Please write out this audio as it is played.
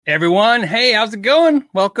Everyone, hey, how's it going?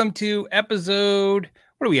 Welcome to episode,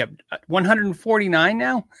 what are we at? 149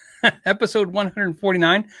 now? Episode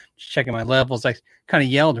 149. Just checking my levels. I kind of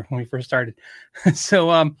yelled when we first started.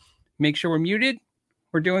 So make sure we're muted.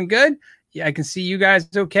 We're doing good. Yeah, I can see you guys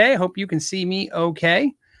okay. I hope you can see me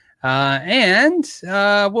okay. We've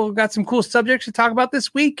got some cool subjects to talk about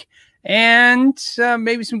this week and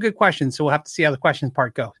maybe some good questions. So we'll have to see how the questions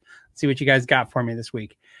part goes. See what you guys got for me this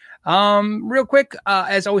week. Real quick,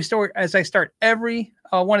 as I start every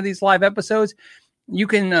one of these live episodes, you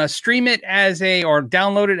can stream it or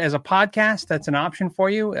download it as a podcast. That's an option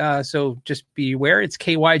for you. So just be aware, it's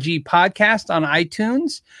KYG Podcast on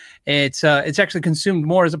iTunes. It's actually consumed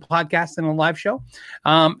more as a podcast than a live show.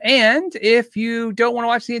 And if you don't want to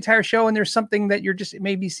watch the entire show and there's something that you're just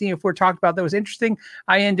maybe seeing if we're talking about that was interesting,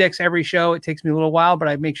 I index every show. It takes me a little while, but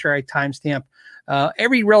I make sure I timestamp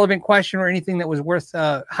every relevant question or anything that was worth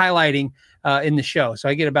highlighting in the show. So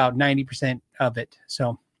I get about 90% of it.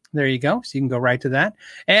 So there you go. So you can go right to that.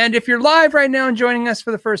 And if you're live right now and joining us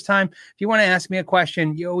for the first time, if you want to ask me a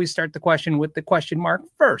question, you always start the question with the question mark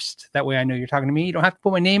first. That way I know you're talking to me. You don't have to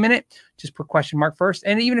put my name in it. Just put question mark first.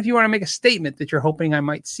 And even if you want to make a statement that you're hoping I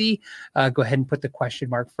might see, go ahead and put the question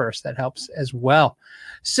mark first. That helps as well.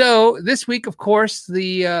 So this week, of course,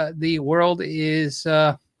 the world is,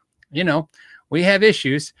 we have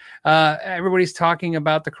issues. Everybody's talking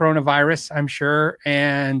about the coronavirus, I'm sure,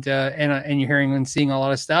 and you're hearing and seeing a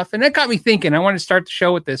lot of stuff. And that got me thinking. I wanted to start the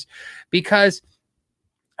show with this because,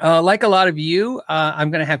 like a lot of you,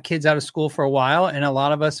 I'm going to have kids out of school for a while, and a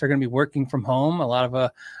lot of us are going to be working from home. A lot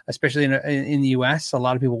of, especially in the U.S., a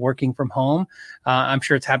lot of people working from home. I'm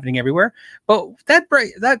sure it's happening everywhere. But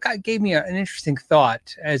that gave me an interesting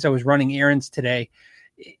thought as I was running errands today.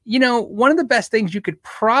 One of the best things you could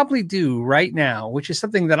probably do right now, which is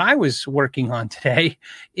something that I was working on today,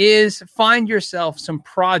 is find yourself some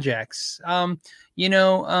projects. Idle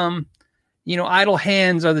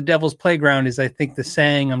hands are the devil's playground is, I think, the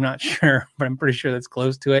saying. I'm not sure, but I'm pretty sure that's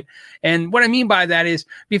close to it. And what I mean by that is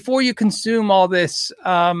before you consume all this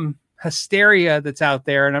hysteria that's out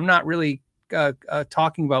there, and I'm not really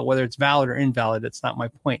talking about whether it's valid or invalid. That's not my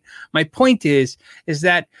point. My point is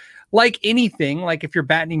that like anything, like if you're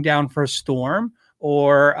battening down for a storm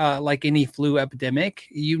or like any flu epidemic,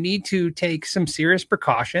 you need to take some serious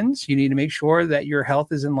precautions. You need to make sure that your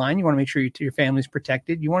health is in line. You want to make sure your family's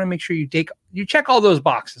protected. You want to make sure you check all those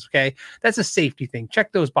boxes. Okay. That's a safety thing.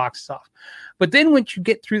 Check those boxes off. But then once you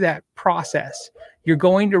get through that process, you're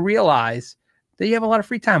going to realize that you have a lot of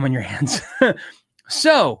free time on your hands.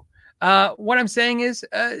 So, what I'm saying is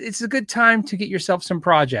it's a good time to get yourself some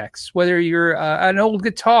projects, whether you're an old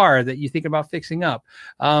guitar that you think about fixing up.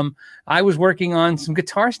 I was working on some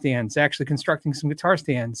guitar stands, actually constructing some guitar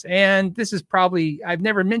stands. And this is I've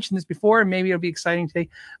never mentioned this before, and maybe it'll be exciting today.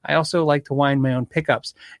 I also like to wind my own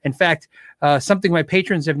pickups. In fact, something my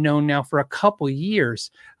patrons have known now for a couple years,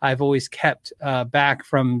 I've always kept back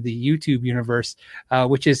from the YouTube universe,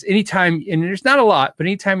 which is anytime, and there's not a lot, but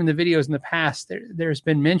anytime in the videos in the past, there's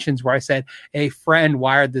been mentions where I said a friend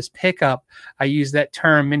wired this pickup. I use that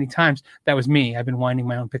term many times. That was me. I've been winding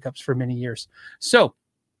my own pickups for many years. So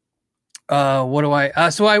what do I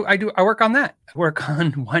work on that. I work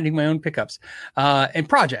on winding my own pickups and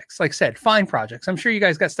projects. Like I said, fine projects. I'm sure you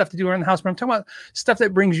guys got stuff to do around the house, but I'm talking about stuff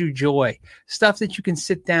that brings you joy, stuff that you can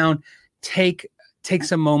sit down, take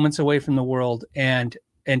some moments away from the world and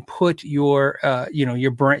put your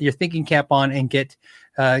thinking cap on and get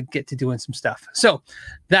to doing some stuff. So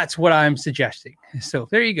that's what I'm suggesting. So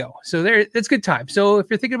there you go. So it's a good time. So if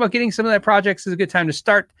you're thinking about getting some of that projects, it's a good time to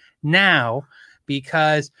start now,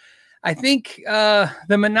 because I think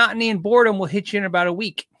the monotony and boredom will hit you in about a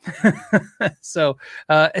week. So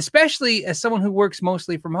especially as someone who works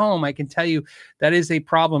mostly from home, I can tell you that is a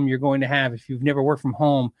problem you're going to have. If you've never worked from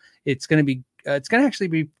home, it's going to actually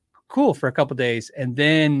be cool for a couple of days. And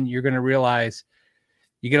then you're going to realize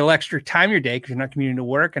you get a little extra time in your day because you're not commuting to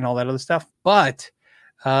work and all that other stuff. But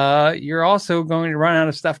you're also going to run out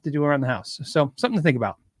of stuff to do around the house. So something to think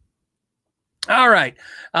about. All right.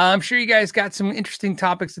 I'm sure you guys got some interesting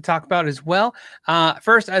topics to talk about as well.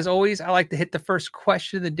 First, as always, I like to hit the first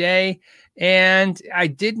question of the day, and I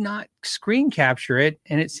did not screen capture it,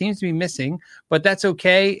 and it seems to be missing, but that's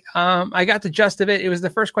okay. I got the gist of it. It was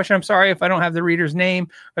the first question. I'm sorry if I don't have the reader's name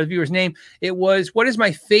or the viewer's name. It was, what is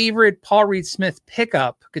my favorite Paul Reed Smith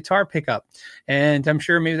guitar pickup? And I'm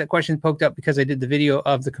sure maybe that question poked up because I did the video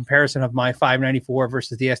of the comparison of my 594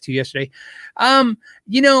 versus the S2 yesterday.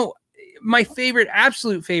 My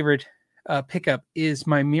absolute favorite pickup is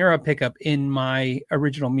my Mira pickup in my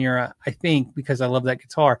original Mira, I think, because I love that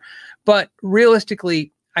guitar. But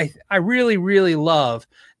realistically, I really, really love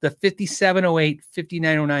the 5708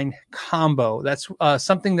 5909 combo. That's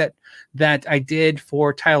something that I did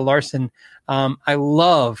for Tyler Larson. I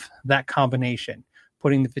love that combination.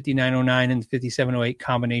 Putting the 5909 and the 5708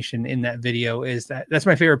 combination in that video that's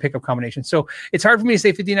my favorite pickup combination. So it's hard for me to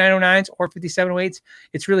say 5909s or 5708s.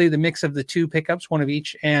 It's really the mix of the two pickups, one of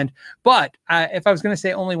each. But if I was going to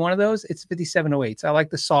say only one of those, it's 5708s. I like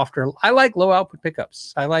the softer. I like low output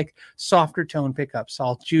pickups. I like softer tone pickups.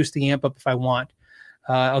 I'll juice the amp up if I want.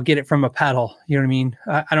 I'll get it from a pedal. You know what I mean?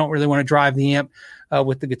 I don't really want to drive the amp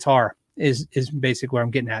with the guitar. Is basically where I'm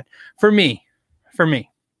getting at. For me.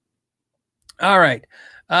 All right.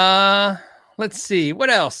 Let's see. What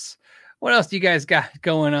else? What else do you guys got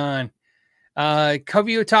going on?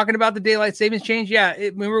 Covey talking about the daylight savings change. Yeah.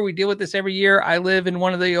 Remember, we deal with this every year. I live in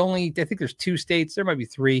one of the only, I think there's 2 states, there might be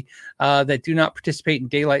 3, that do not participate in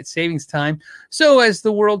daylight savings time. So as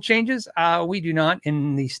the world changes, we do not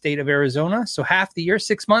in the state of Arizona. So half the year,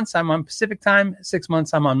 6 months, I'm on Pacific time. 6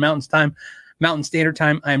 months, I'm on Mountain Standard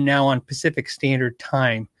Time. I'm now on Pacific Standard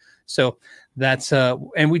Time. So that's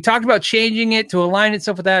and we talked about changing it to align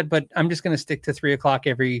itself with that, but I'm just going to stick to 3:00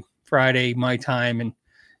 every Friday, my time,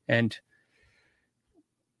 and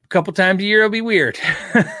a couple times a year it'll be weird.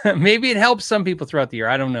 Maybe it helps some people throughout the year.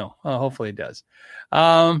 I don't know. Hopefully it does.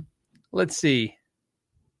 Let's see.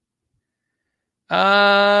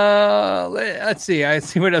 Let's see. I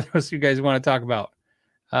see what else you guys want to talk about.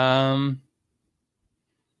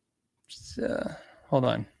 Hold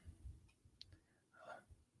on.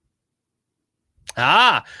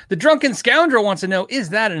 The drunken scoundrel wants to know, is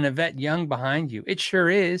that an Yvette Young behind you? It sure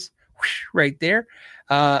is. Whoosh, right there.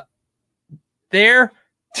 There.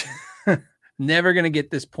 Never going to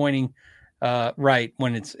get this pointing right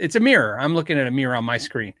when it's a mirror. I'm looking at a mirror on my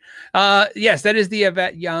screen. Yes, that is the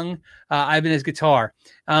Yvette Young Ibanez guitar.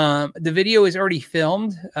 The video is already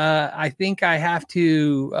filmed. I think I have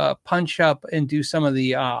to punch up and do some of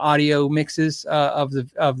the audio mixes of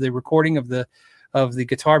the recording of the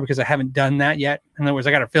guitar because I haven't done that yet. In other words,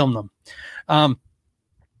 I got to film them.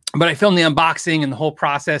 But I filmed the unboxing and the whole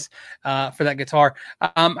process for that guitar.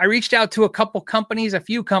 I reached out to a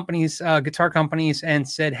few companies, guitar companies, and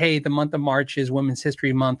said, hey, the month of March is Women's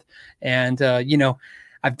History Month. And,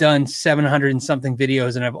 I've done 700 and something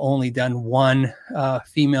videos, and I've only done one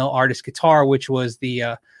female artist guitar, which was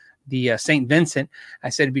the St. Vincent. I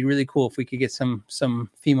said it'd be really cool if we could get some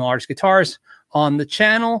female artist guitars on the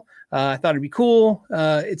channel. I thought it'd be cool.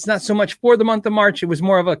 It's not so much for the month of March. It was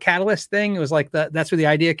more of a catalyst thing. It was like that's where the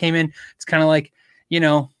idea came in. It's kind of like,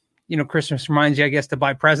 Christmas reminds you, I guess, to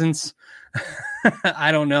buy presents.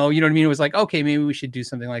 I don't know. You know what I mean? It was like, okay, maybe we should do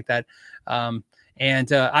something like that.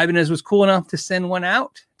 And Ibanez was cool enough to send one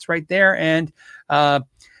out. It's right there. And I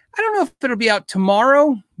don't know if it'll be out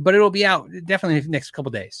tomorrow, but it'll be out definitely in the next couple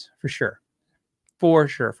of days for sure. For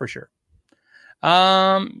sure.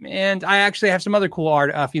 And I actually have some other cool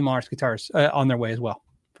female artist guitars on their way as well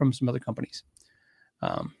from some other companies.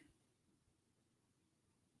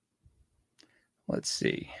 Let's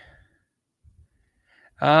see.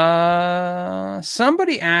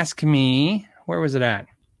 Somebody asked me, where was it at?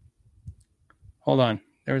 Hold on.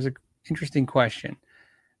 There was an interesting question.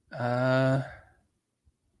 Hold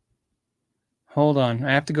on.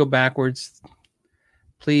 I have to go backwards.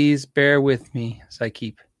 Please bear with me as I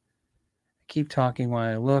keep talking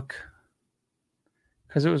while I look,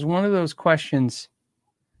 because it was one of those questions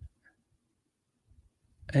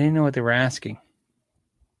I didn't know what they were asking.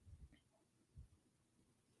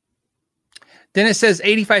 Dennis says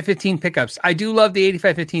 8515 pickups. I do love the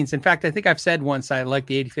 8515s. In fact, I think I've said once I like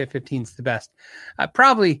the 8515s the best.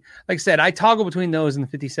 Probably, like I said, I toggle between those and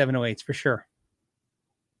the 5708s for sure.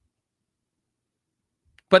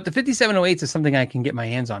 But the 5708s is something I can get my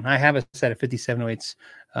hands on. I have a set of 5708s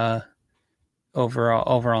over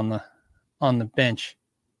on the bench.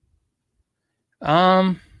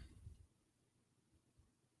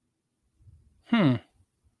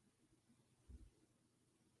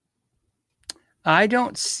 I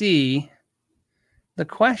don't see the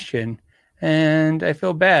question, and I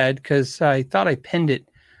feel bad because I thought I pinned it.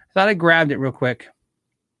 I thought I grabbed it real quick.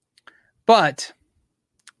 But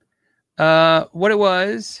what it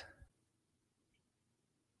was,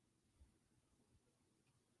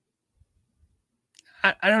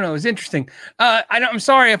 I don't know. It was interesting. I'm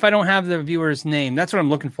sorry if I don't have the viewer's name. That's what I'm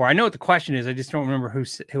looking for. I know what the question is. I just don't remember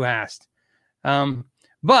who asked.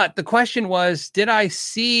 But the question was, did I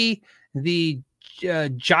see the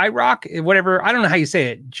Gyrock, whatever, I don't know how you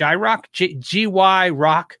say it, Gyrock, GY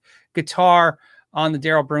Rock guitar on the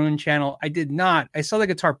Daryl Bruin channel? I did not. I saw the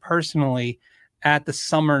guitar personally at the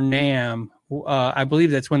Summer NAMM I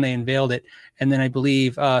believe that's when they unveiled it. And then I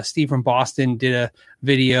believe Steve from Boston did a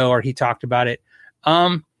video, or he talked about it.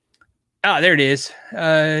 There it is.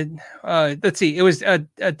 Let's see. It was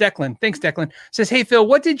Declan. Thanks, Declan. Says, hey, Phil,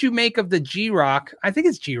 what did you make of the G-Rock? I think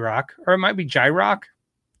it's G-Rock, or it might be J-Rock.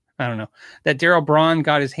 I don't know. That Daryl Braun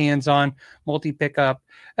got his hands on, multi-pickup.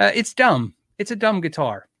 It's dumb. It's a dumb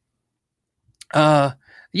guitar. I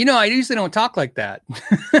usually don't talk like that.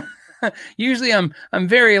 Usually I'm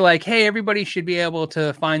very like, hey, everybody should be able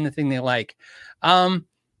to find the thing they like. I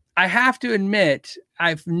have to admit,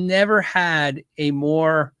 I've never had a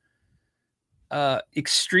more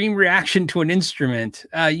extreme reaction to an instrument.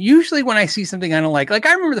 Usually when I see something I don't like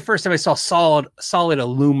I remember the first time I saw solid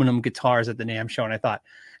aluminum guitars at the NAMM show, and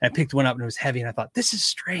I picked one up and it was heavy, and I thought, this is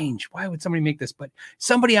strange. Why would somebody make this? But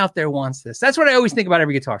somebody out there wants this. That's what I always think about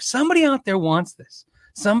every guitar. Somebody out there wants this.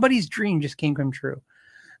 Somebody's dream just came true.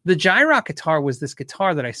 The J-Rock guitar was this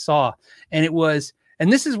guitar that I saw, and it was,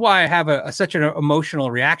 and this is why I have such an emotional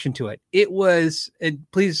reaction to it. It was,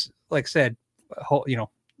 please, like I said, I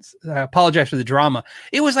apologize for the drama.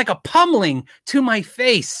 It was like a pummeling to my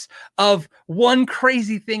face of one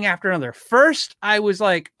crazy thing after another. First, I was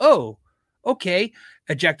like, oh, okay,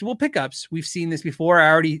 ejectable pickups. We've seen this before. I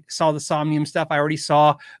already saw the Somnium stuff. I already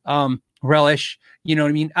saw Relish. You know what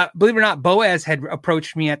I mean? Believe it or not, Boaz had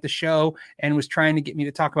approached me at the show and was trying to get me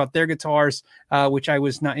to talk about their guitars, which I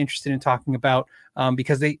was not interested in talking about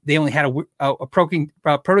because they only had a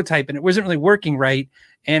prototype and it wasn't really working right.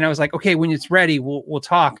 And I was like, okay, when it's ready, we'll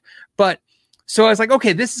talk. But so I was like,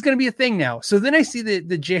 okay, this is going to be a thing now. So then I see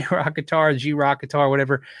the J-Rock guitar, the G-Rock guitar,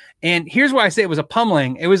 whatever. And here's why I say it was a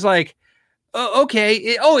pummeling. It was like, okay.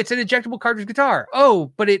 It's an ejectable cartridge guitar.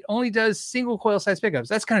 Oh, but it only does single coil size pickups.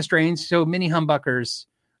 That's kind of strange. So mini humbuckers.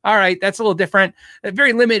 All right. That's a little different.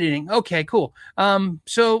 Very limiting. Okay, cool.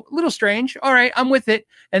 So a little strange. All right. I'm with it.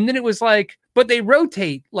 And then it was like, but they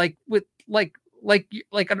rotate like you're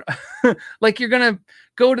going to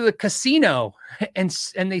go to the casino and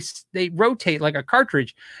they rotate like a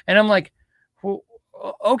cartridge. And I'm like, well,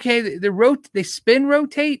 okay, they spin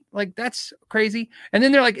rotate, like that's crazy. And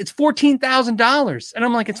then they're like, it's $14,000, and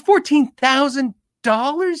I'm like, it's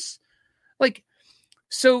 $14,000. Like,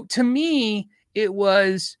 so to me, it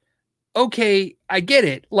was okay. I get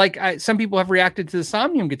it. Like, some people have reacted to the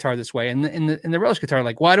Somnium guitar this way, and the Relish guitar,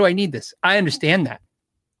 like, why do I need this? I understand that.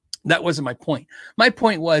 That wasn't my point. My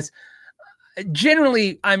point was,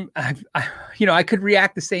 generally, I could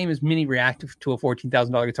react the same as many react to a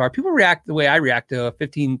 $14,000 guitar. People react the way I react to a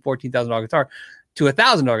 $14,000 guitar, to a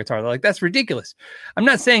 $1,000 guitar. They're like, that's ridiculous. I'm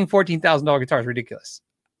not saying $14,000 guitar is ridiculous.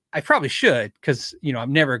 I probably should, because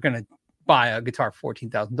I'm never going to buy a guitar for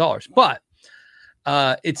 $14,000. But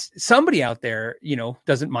it's somebody out there,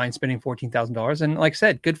 doesn't mind spending $14,000, and like I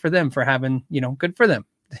said, good for them for having, good for them.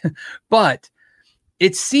 But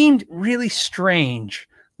it seemed really strange,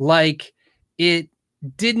 like it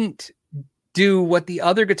didn't do what the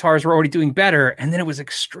other guitars were already doing better. And then it was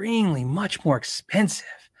extremely much more expensive.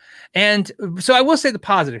 And so I will say the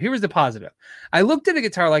positive. Here was the positive. I looked at a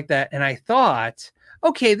guitar like that and I thought,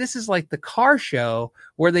 okay, this is like the car show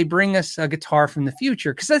where they bring us a guitar from the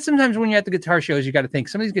future. Because that's sometimes when you're at the guitar shows, you got to think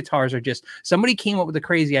some of these guitars are just, somebody came up with a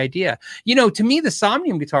crazy idea. To me, the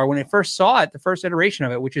Somnium guitar, when I first saw it, the first iteration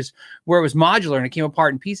of it, which is where it was modular and it came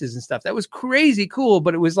apart in pieces and stuff, that was crazy cool.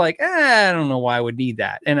 But it was like, I don't know why I would need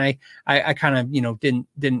that. And I kind of,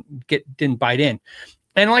 didn't bite in.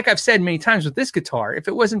 And like I've said many times with this guitar, if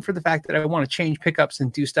it wasn't for the fact that I want to change pickups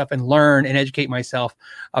and do stuff and learn and educate myself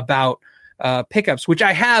about pickups, which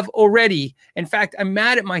I have already. In fact, I'm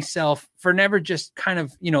mad at myself for never just kind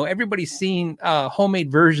of, everybody's seen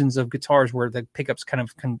homemade versions of guitars where the pickups kind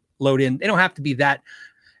of can load in. They don't have to be that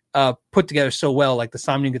put together so well like the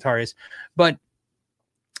Somnium guitar is. But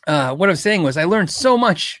what I'm saying was I learned so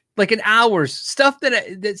much, like in hours, stuff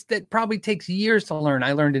that probably takes years to learn.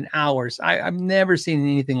 I learned in hours. I've never seen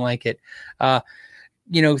anything like it.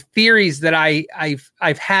 Theories that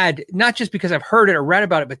I've had, not just because I've heard it or read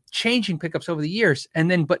about it, but changing pickups over the years,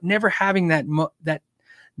 but never having that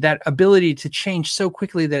ability to change so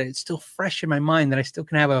quickly that it's still fresh in my mind, that I still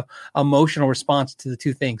can have a emotional response to the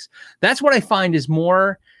two things. That's what I find is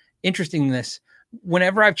more interesting than this.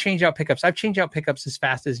 Whenever I've changed out pickups as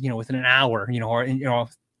fast as, within an hour, or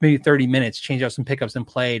maybe 30 minutes, change out some pickups and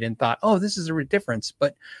played and thought, oh, this is a difference.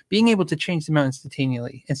 But being able to change them out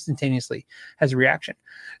instantaneously has a reaction.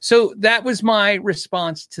 So that was my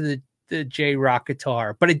response to the J-Rock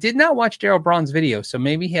guitar. But I did not watch Daryl Braun's video, so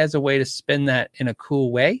maybe he has a way to spin that in a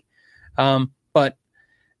cool way. But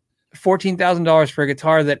 $14,000 for a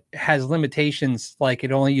guitar that has limitations, like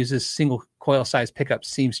it only uses single coil size pickups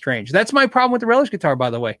seem strange. That's my problem with the Relish guitar, by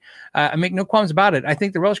the way. I make no qualms about it. I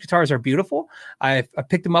think the Relish guitars are beautiful. I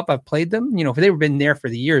picked them up. I've played them. They've been there for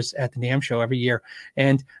the years at the NAMM show every year,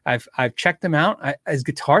 and I've checked them out. As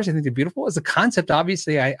guitars, I think they're beautiful. As a concept,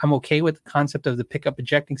 obviously, I'm okay with the concept of the pickup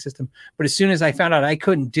ejecting system. But as soon as I found out I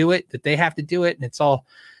couldn't do it, that they have to do it, and it's all,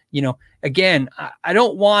 again, I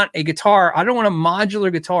don't want a guitar. I don't want a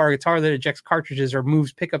modular guitar, a guitar that ejects cartridges or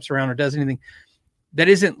moves pickups around or does anything that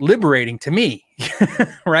isn't liberating to me,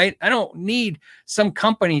 right? I don't need some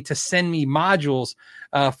company to send me modules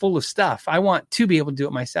full of stuff. I want to be able to do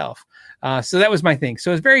it myself. So that was my thing.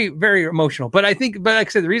 So it's very, very emotional. But like I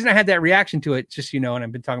said, the reason I had that reaction to it, just, and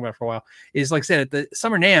I've been talking about it for a while, is like I said, at the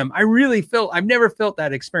Summer NAMM, I've never felt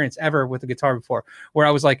that experience ever with a guitar before, where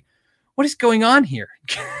I was like, what is going on here?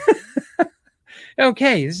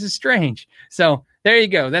 Okay, this is strange. So there you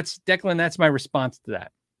go. That's Declan. That's my response to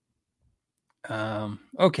that.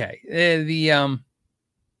 Okay.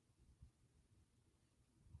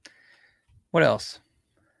 What else?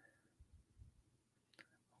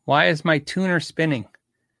 Why is my tuner spinning?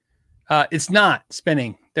 It's not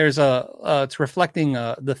spinning. There's it's reflecting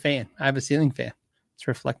the fan. I have a ceiling fan. It's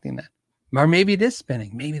reflecting that. Or maybe it is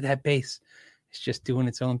spinning. Maybe that bass is just doing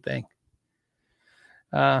its own thing.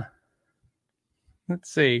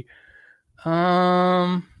 Let's see.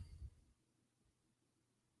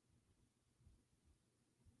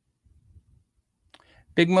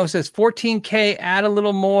 Big Mo says $14,000, add a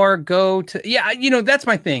little more, go to, that's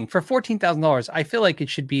my thing. For $14,000, I feel like it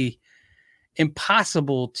should be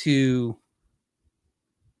impossible to,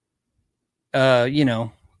 say,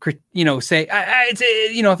 if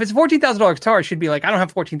it's a $14,000 guitar, it should be like, I don't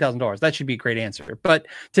have $14,000. That should be a great answer. But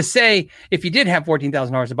to say, if you did have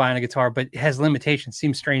 $14,000 to buy on a guitar, but it has limitations,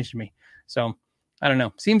 seems strange to me. So I don't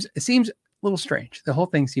know. It seems a little strange. The whole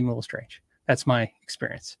thing seemed a little strange. That's my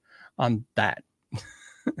experience on that.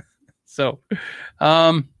 So,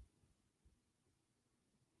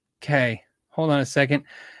 okay, hold on a second.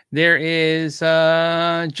 There is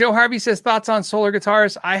Joe Harvey says thoughts on solar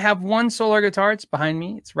guitars. I have one solar guitar. It's behind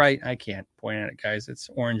me. It's right. I can't point at it, guys. It's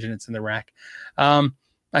orange and it's in the rack.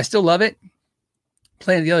 I still love it.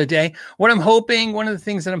 Played it the other day. One of the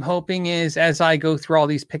things that I'm hoping is, as I go through all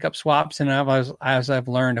these pickup swaps, and as I've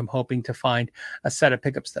learned, I'm hoping to find a set of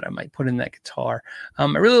pickups that I might put in that guitar. I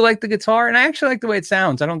really like the guitar, and I actually like the way it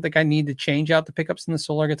sounds. I don't think I need to change out the pickups in the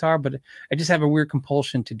solar guitar, but I just have a weird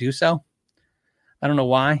compulsion to do so. I don't know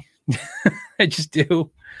why. I just do.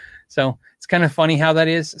 So it's kind of funny how that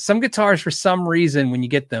is. Some guitars, for some reason, when you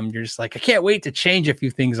get them, you're just like, I can't wait to change a few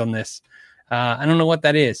things on this. I don't know what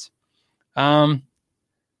that is.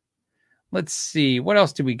 Let's see. What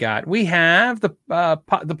else do we got? We have the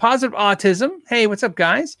Positive Autism. Hey, what's up,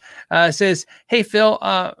 guys? Says, hey, Phil,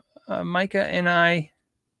 Micah and I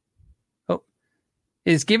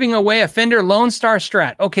is giving away a Fender Lone Star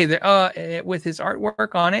Strat. Okay, with his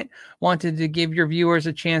artwork on it. Wanted to give your viewers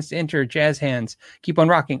a chance to enter. Jazz hands. Keep on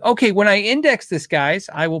rocking. Okay, when I index this, guys,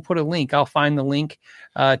 I will put a link. I'll find the link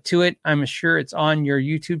to it. I'm sure it's on your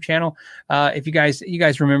YouTube channel. If you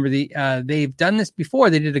guys remember they've done this before.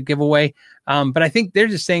 They did a giveaway, but I think they're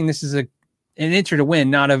just saying this is an enter to win,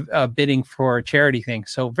 not a bidding for a charity thing.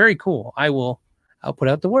 So very cool. I'll put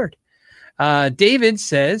out the word. David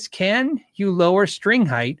says, can you lower string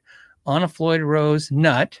height on a Floyd Rose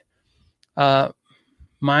nut?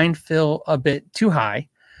 Mine feel a bit too high,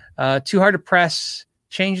 too hard to press,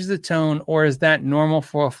 changes the tone, or is that normal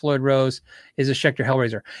for a Floyd Rose? Is a Schecter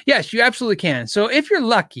Hellraiser? Yes, you absolutely can. So if you're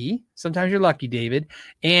lucky, sometimes you're lucky, David,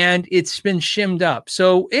 and it's been shimmed up.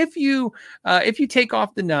 So if you take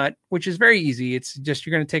off the nut, which is very easy, it's just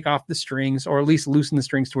you're going to take off the strings, or at least loosen the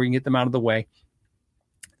strings to where you can get them out of the way.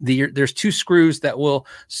 There's two screws that will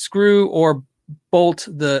screw or bolt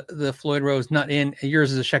the Floyd Rose nut in.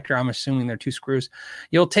 Yours is a Schecter. I'm assuming they're two screws.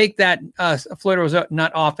 You'll take that Floyd Rose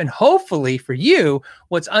nut off, and hopefully for you,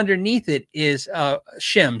 what's underneath it is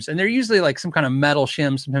shims. And they're usually like some kind of metal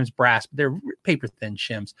shims, sometimes brass, but they're paper thin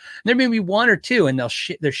shims. And there may be one or two, and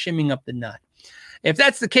they're shimming up the nut. If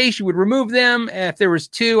that's the case, you would remove them. If there was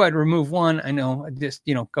two, I'd remove one. I know, just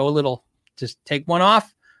go a little, just take one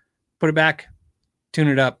off, put it back, tune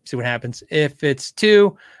it up, see what happens. If it's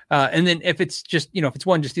two, and then if it's just, if it's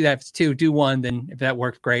one, just do that. If it's two, do one. Then if that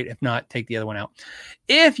works, great. If not, take the other one out.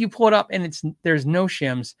 If you pull it up and there's no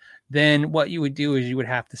shims, then what you would do is you would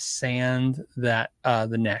have to sand that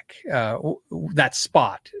the neck, that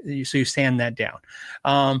spot. So you sand that down.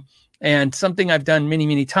 And something I've done many,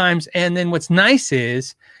 many times. And then what's nice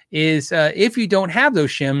is is if you don't have those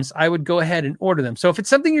shims, I would go ahead and order them. So if it's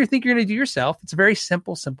something you think you're going to do yourself, it's a very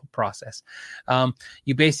simple process.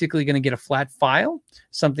 You basically going to get a flat file,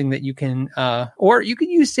 something that you can, or you can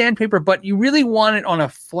use sandpaper, but you really want it on a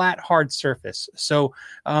flat, hard surface. So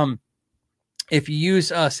if you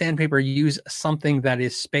use sandpaper, use something that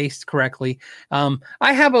is spaced correctly.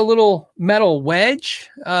 I have a little metal wedge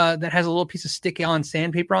that has a little piece of stick-on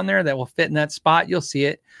sandpaper on there that will fit in that spot. You'll see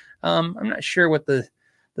it. I'm not sure what the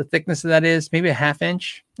thickness of that is, maybe a 1/2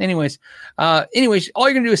 inch. Anyways, all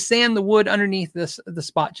you're gonna do is sand the wood underneath the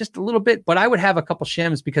spot just a little bit, but I would have a couple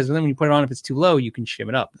shims because then when you put it on, if it's too low, you can shim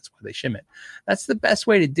it up. That's why they shim it. That's the best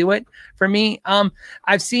way to do it for me.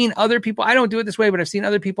 I've seen other people, I don't do it this way, but I've seen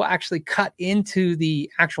other people actually cut into the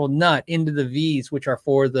actual nut, into the V's, which are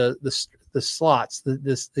for the slots.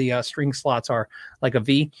 The string slots are like a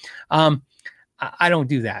V. I don't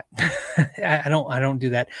do that. I don't do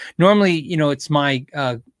that. Normally, it's my,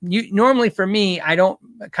 normally for me, I don't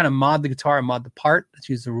kind of mod the guitar, I mod the part. That's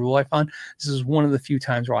usually the rule I found. This is one of the few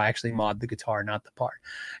times where I actually mod the guitar, not the part.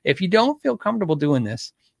 If you don't feel comfortable doing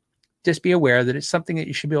this, just be aware that it's something that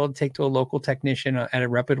you should be able to take to a local technician at a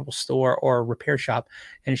reputable store or a repair shop,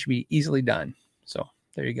 and it should be easily done. So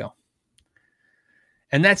there you go.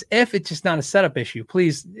 And that's if it's just not a setup issue.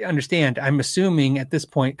 Please understand, I'm assuming at this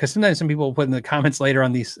point, because sometimes some people will put in the comments later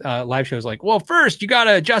on these live shows like, well, first you got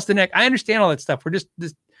to adjust the neck. I understand all that stuff. We're just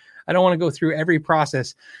I don't want to go through every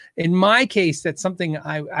process. In my case, that's something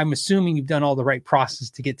I'm assuming you've done all the right process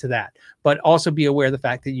to get to that. But also be aware of the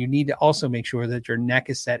fact that you need to also make sure that your neck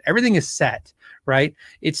is set. Everything is set, right?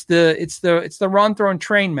 It's the run, throw, and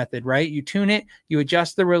train method, right? You tune it, you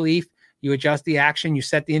adjust the relief, you adjust the action, you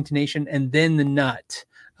set the intonation, and then the nut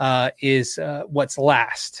is what's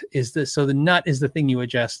last. So the nut is the thing you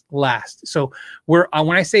adjust last. So when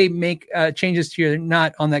I say make changes to your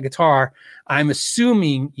nut on that guitar, I'm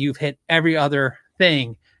assuming you've hit every other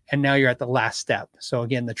thing, and now you're at the last step. So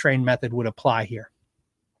again, the train method would apply here.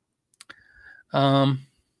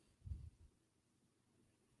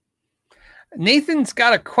 Nathan's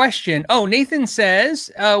got a question. Oh, Nathan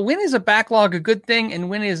says, when is a backlog a good thing and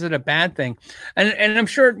when is it a bad thing? And I'm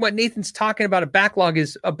sure what Nathan's talking about, a backlog,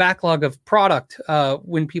 is a backlog of product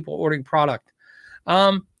when people ordering product.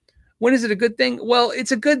 When is it a good thing? Well,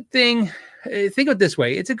 it's a good thing. Think of it this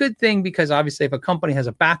way. It's a good thing because obviously if a company has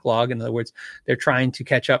a backlog, in other words, they're trying to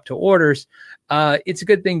catch up to orders, it's a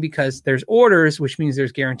good thing because there's orders, which means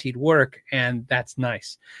there's guaranteed work, and that's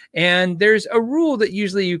nice. And there's a rule that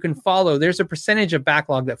usually you can follow. There's a percentage of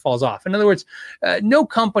backlog that falls off. In other words, no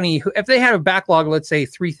company, if they have a backlog, let's say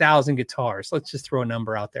 3,000 guitars, let's just throw a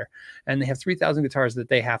number out there, and they have 3,000 guitars that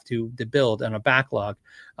they have to build on a backlog,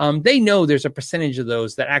 they know there's a percentage of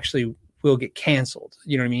those that actually will get canceled.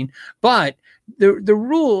 You know what I mean? But the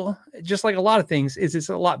rule, just like a lot of things, is it's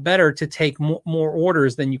a lot better to take more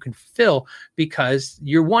orders than you can fill because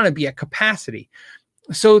you want to be at capacity.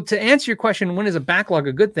 So to answer your question, when is a backlog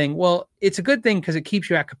a good thing? Well, it's a good thing because it keeps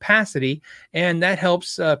you at capacity, and that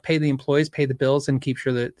helps pay the employees, pay the bills, and keep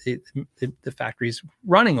sure that the factory's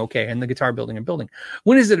running okay and the guitar building and building.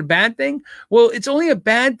 When is it a bad thing? Well, it's only a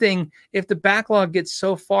bad thing if the backlog gets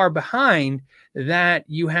so far behind that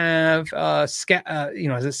you have, is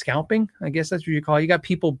it scalping? I guess that's what you call it. You got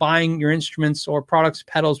people buying your instruments or products,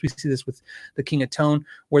 pedals. We see this with the King of Tone,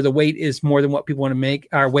 where the weight is more than what people want to make.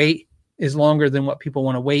 Our weight is longer than what people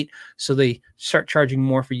want to wait, so they start charging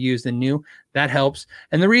more for used than new. That helps,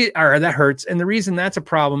 and that hurts. And the reason that's a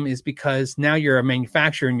problem is because now you're a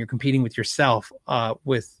manufacturer and you're competing with yourself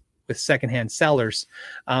with secondhand sellers.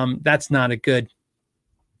 That's not a good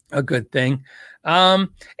thing. And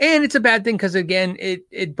it's a bad thing because again,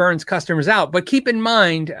 it burns customers out. But keep in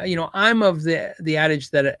mind, I'm of the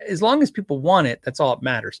adage that as long as people want it, that's all that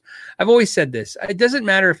matters. I've always said this. It doesn't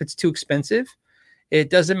matter if it's too expensive. It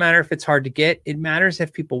doesn't matter if it's hard to get. It matters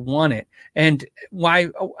if people want it. And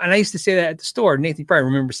I used to say that at the store. Nathan, you probably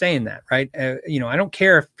remember saying that, right? I don't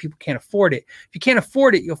care if people can't afford it. If you can't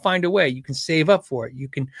afford it, you'll find a way. You can save up for it. You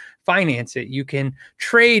can finance it. You can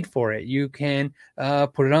trade for it. You can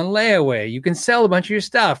put it on layaway. You can sell a bunch of your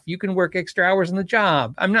stuff. You can work extra hours on the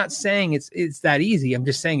job. I'm not saying it's that easy. I'm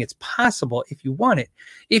just saying it's possible if you want it.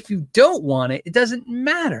 If you don't want it, it doesn't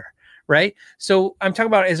matter. Right. So I'm talking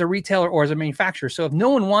about as a retailer or as a manufacturer. So if no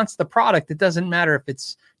one wants the product, it doesn't matter if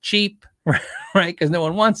it's cheap, right? Because no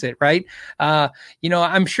one wants it. Right.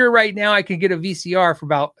 I'm sure right now I could get a VCR for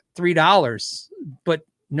about $3, but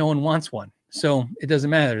no one wants one. So it doesn't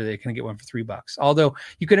matter. They can get one for $3. Although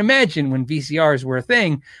you can imagine when VCRs were a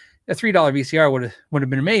thing, a $3 VCR would have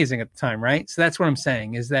been amazing at the time, right? So that's what I'm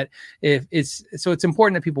saying, is that it's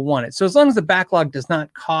important that people want it. So as long as the backlog does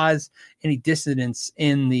not cause any dissonance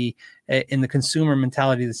in the consumer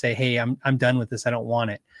mentality to say, hey, I'm done with this, I don't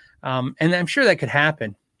want it. And I'm sure that could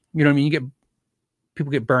happen. You know what I mean?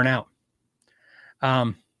 People get burnt out.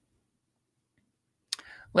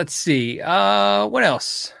 Let's see. What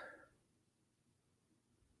else?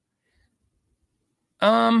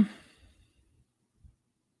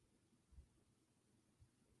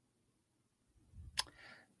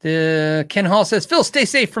 The Ken Hall says, Phil, stay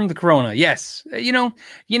safe from the corona. Yes.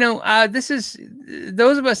 This is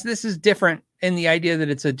different in the idea that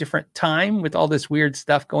it's a different time with all this weird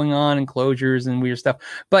stuff going on and closures and weird stuff.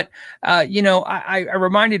 But, I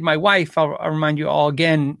reminded my wife, I'll remind you all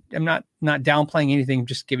again, I'm not downplaying anything,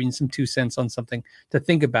 just giving some 2 cents on something to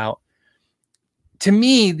think about. To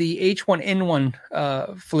me, the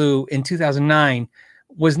H1N1 flu in 2009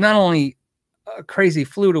 was not only a crazy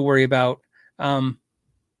flu to worry about,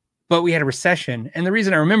 but we had a recession. And the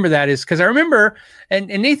reason I remember that is because I remember, and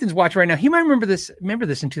Nathan's watching right now, he might remember this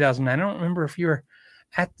in 2009. I don't remember if you were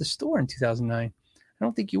at the store in 2009. I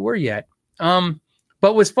don't think you were yet. But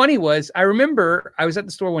what's funny was I remember I was at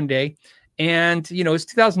the store one day and, it's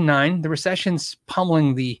 2009. The recession's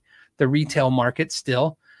pummeling the retail market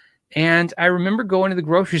still. And I remember going to the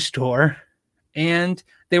grocery store and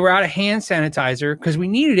they were out of hand sanitizer because we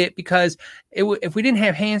needed it, because if we didn't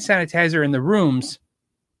have hand sanitizer in the rooms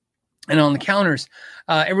and on the counters,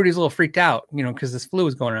 everybody's a little freaked out, because this flu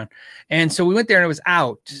was going around. And so we went there and it was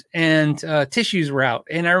out, and tissues were out.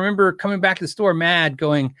 And I remember coming back to the store mad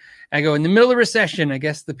in the middle of the recession, I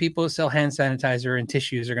guess the people who sell hand sanitizer and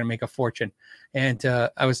tissues are going to make a fortune. And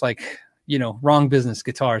I was like, wrong business,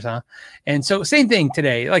 guitars, huh? And so same thing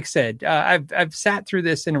today. Like I said, I've sat through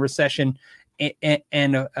this in a recession,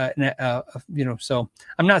 and so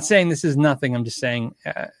I'm not saying this is nothing. I'm just saying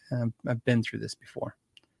I've been through this before.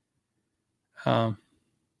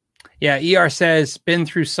 ER says been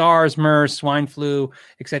through SARS, MERS, swine flu,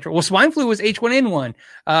 etc. Well, swine flu was H1N1.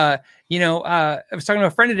 I was talking to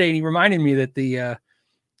a friend today, and he reminded me that the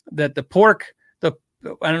pork,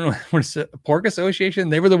 I don't know what it's, a pork association.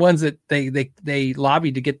 They were the ones that they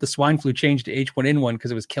lobbied to get the swine flu changed to H1N1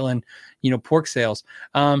 because it was killing, pork sales.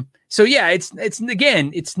 So yeah, it's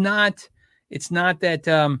again, it's not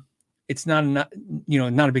that it's not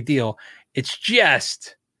not a big deal. It's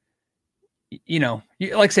just, like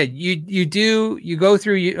I said, you go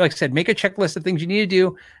through, like I said, make a checklist of things you need to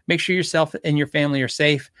do. Make sure yourself and your family are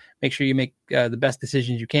safe. Make sure you make the best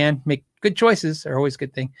decisions you can. Make good choices are always a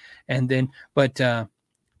good thing. And then, like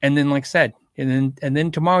I said, and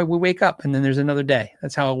then tomorrow we wake up and then there's another day.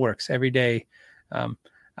 That's how it works every day.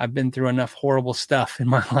 I've been through enough horrible stuff in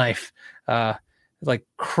my life, like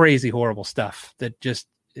crazy horrible stuff that just,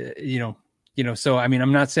 so, I mean,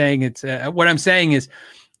 I'm not saying it's, what I'm saying is,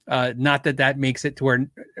 not that makes it to where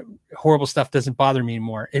horrible stuff doesn't bother me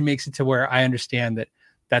anymore. It makes it to where I understand that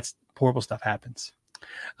that's horrible stuff happens.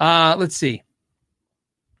 Let's see.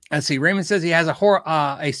 Raymond says he has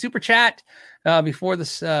a super chat before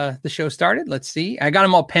the show started. Let's see. I got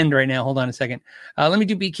them all pinned right now. Hold on a second. Let me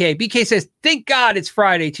do BK. BK says, thank God it's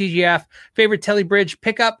Friday. TGF favorite Telly Bridge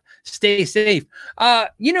pickup. Stay safe.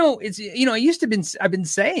 I've been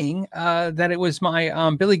saying that it was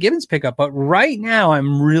my Billy Gibbons pickup, but right now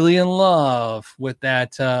I'm really in love with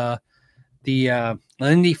that the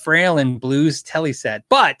Lindy Fralin Blues Telly set.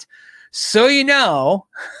 But so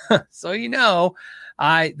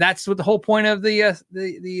that's what the whole point of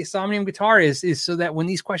the Somnium guitar is so that when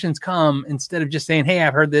these questions come, instead of just saying, hey,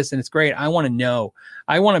 I've heard this and it's great, I want to know.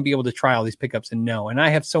 I want to be able to try all these pickups and know. And I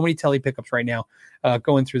have so many Telly pickups right now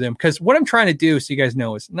going through them, because what I'm trying to do, so you guys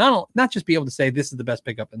know, is not just be able to say this is the best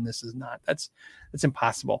pickup and this is not. That's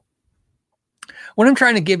impossible. What I'm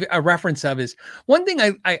trying to give a reference of is one thing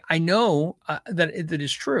I know that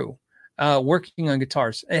is true. Working on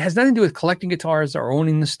guitars, it has nothing to do with collecting guitars or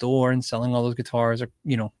owning the store and selling all those guitars, or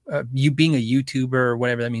you being a YouTuber or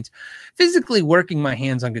whatever that means. Physically working my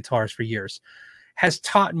hands on guitars for years has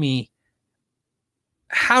taught me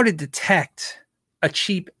how to detect a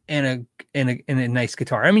cheap and a nice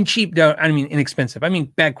guitar. I mean cheap, I mean inexpensive. I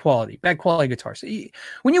mean bad quality guitars.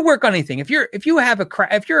 When you work on anything, if you're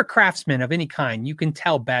a craftsman of any kind, you can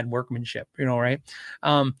tell bad workmanship, right?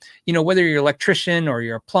 Whether you're an electrician or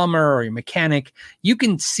you're a plumber or you're a mechanic, you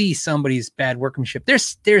can see somebody's bad workmanship.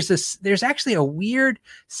 There's actually a weird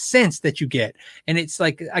sense that you get. And it's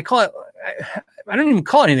like, I call it, I don't even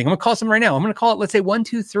call it anything. I'm gonna call something right now. I'm gonna call it, let's say 1,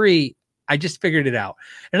 2, 3. I just figured it out.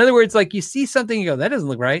 In other words, like you see something, you go, that doesn't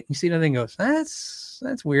look right. You see nothing, goes, that's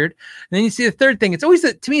That's weird. And then you see the third thing. It's always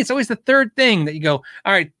to me, it's always the third thing that you go,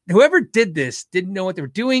 all right, whoever did this didn't know what they were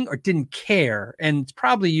doing or didn't care. And it's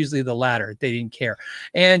probably usually the latter. They didn't care.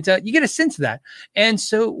 And you get a sense of that. And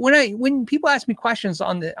so when people ask me questions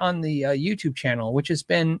on the YouTube channel, which has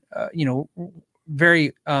been,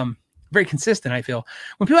 very, very consistent, I feel.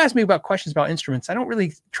 When people ask me about questions about instruments, I don't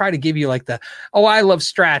really try to give you like I love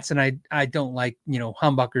Strats and I don't like,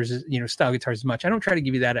 humbuckers, style guitars as much. I don't try to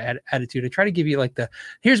give you that attitude. I try to give you like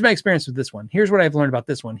here's my experience with this one. Here's what I've learned about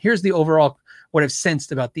this one. Here's the overall, what I've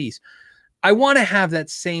sensed about these. I want to have that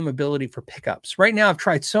same ability for pickups. Right now, I've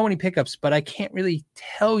tried so many pickups, but I can't really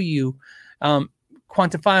tell you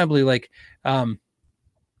quantifiably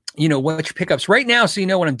which pickups right now.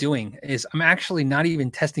 So what I'm doing is I'm actually not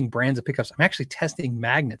even testing brands of pickups. I'm actually testing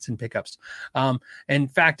magnets and pickups. In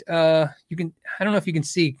fact, I don't know if you can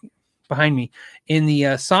see behind me in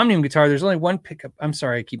the Somnium guitar, there's only one pickup. I'm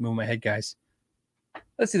sorry, I keep moving my head, guys.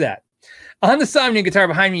 Let's do that. On the Somnium guitar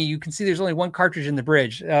behind me, you can see there's only one cartridge in the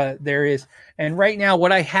bridge. There is. And right now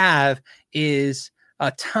what I have is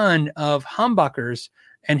a ton of humbuckers.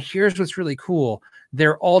 And here's what's really cool.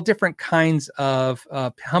 They're all different kinds of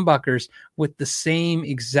humbuckers with the same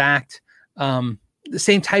exact, the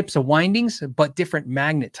same types of windings, but different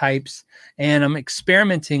magnet types. And I'm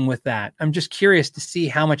experimenting with that. I'm just curious to see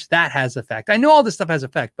how much that has effect. I know all this stuff has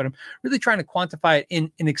effect, but I'm really trying to quantify it in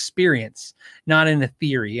an experience, not in a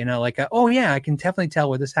theory. Oh yeah, I can definitely tell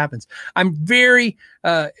where this happens. I'm very,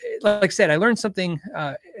 like I said, I learned something.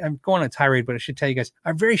 I'm going on a tirade, but I should tell you guys,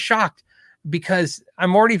 I'm very shocked because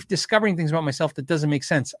I'm already discovering things about myself that doesn't make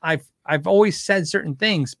sense. I've always said certain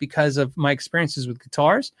things because of my experiences with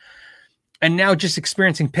guitars, and now just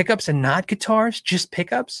experiencing pickups and not guitars, just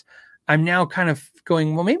pickups. I'm now kind of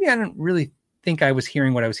going, well, maybe I don't really think I was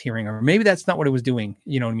hearing what I was hearing, or maybe that's not what it was doing.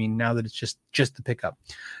 You know what I mean? Now that it's just the pickup.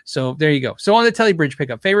 So there you go. So on the Tele Bridge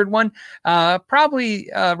pickup, favorite one, probably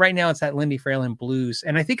right now it's that Lindy Fralin Blues,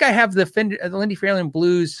 and I think I have the Lindy Fralin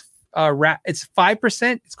Blues. It's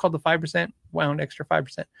 5%. It's called the 5% wound extra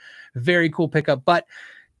 5%. Very cool pickup, but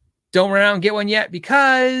don't run out and get one yet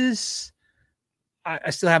because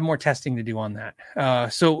I still have more testing to do on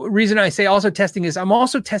that. So reason I say also testing is I'm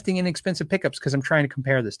also testing inexpensive pickups because I'm trying to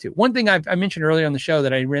compare this to. One thing I mentioned earlier on the show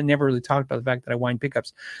that I never really talked about, the fact that I wind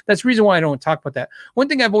pickups. That's the reason why I don't talk about that. One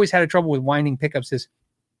thing I've always had trouble with winding pickups is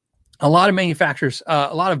a lot of manufacturers,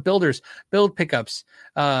 a lot of builders build pickups,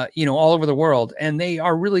 all over the world. And they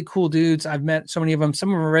are really cool dudes. I've met so many of them. Some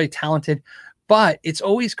of them are very talented, but it's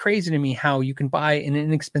always crazy to me how you can buy an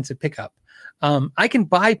inexpensive pickup. I can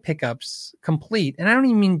buy pickups complete, and I don't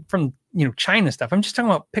even mean from, China stuff. I'm just talking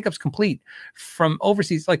about pickups complete from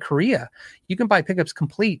overseas, like Korea. You can buy pickups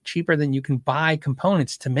complete cheaper than you can buy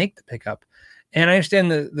components to make the pickup. And I understand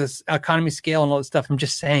the economy scale and all that stuff. I'm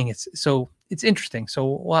just saying it's interesting.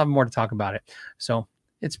 So we'll have more to talk about it. So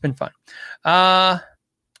it's been fun.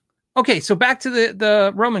 Okay, so back to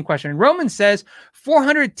the Roman question. Roman says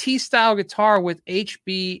 400 T style guitar with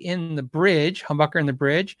HB in the bridge, humbucker in the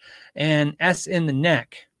bridge, and S in the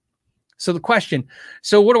neck. So the question,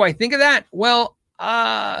 so what do I think of that? Well,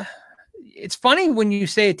 it's funny when you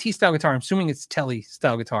say a T style guitar. I'm assuming it's Tele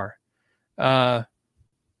style guitar.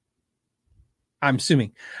 I'm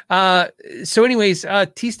assuming. So anyways,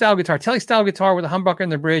 T style guitar, Tele style guitar with a humbucker in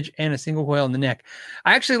the bridge and a single coil in the neck.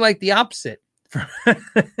 I actually like the opposite.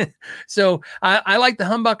 So I like the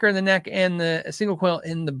humbucker in the neck and the single coil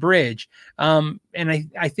in the bridge. And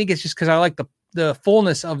I think it's just because I like the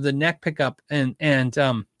fullness of the neck pickup and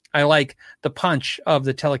I like the punch of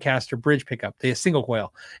the Telecaster bridge pickup, the single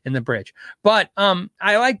coil in the bridge. But I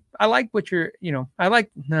like what you're, I was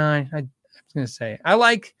going to say, I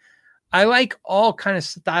like all kind of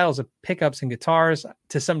styles of pickups and guitars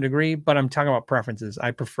to some degree, but I'm talking about preferences.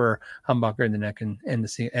 I prefer humbucker in the neck and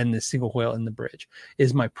the single coil in the bridge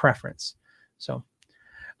is my preference. So,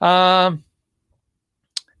 let's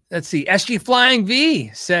see. SG Flying V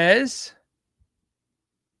says,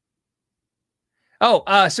 so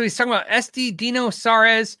he's talking about SD Dino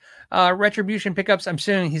Sarez Retribution pickups. I'm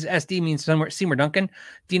assuming his SD means Seymour Duncan.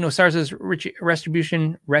 Dino Sarez's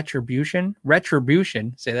Retribution.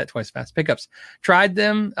 Say that twice fast. Pickups. Tried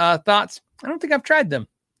them. Thoughts? I don't think I've tried them.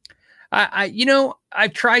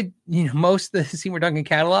 I've tried most of the Seymour Duncan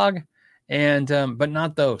catalog, and but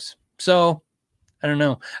not those. So I don't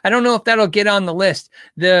know. I don't know if that'll get on the list.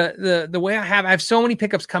 The way I have so many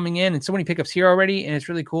pickups coming in and so many pickups here already, and it's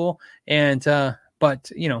really cool. And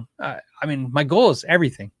but my goal is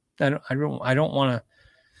everything. I don't want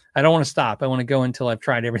to stop. I want to go until I've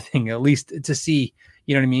tried everything, at least to see,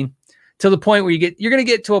 you know what I mean? To the point where you're going to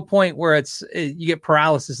get to a point where you get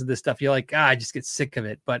paralysis of this stuff. You're like, I just get sick of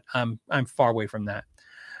it, but I'm far away from that.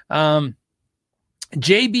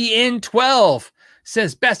 JBN12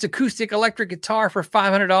 says best acoustic electric guitar for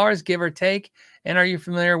 $500, give or take. And are you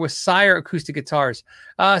familiar with Sire acoustic guitars?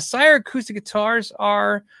 Sire acoustic guitars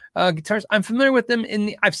are guitars. I'm familiar with them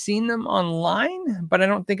I've seen them online, but I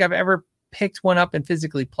don't think I've ever picked one up and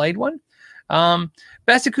physically played one.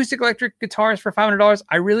 Best acoustic electric guitars for $500.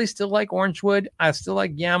 I really still like Orangewood. I still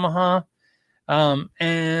like Yamaha.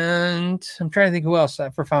 And I'm trying to think who else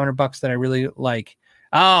for $500 that I really like.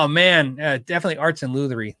 Oh man, definitely Arts and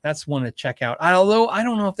Lutherie. That's one to check out. Although I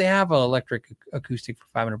don't know if they have an electric acoustic for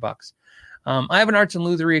 $500. I have an Arts and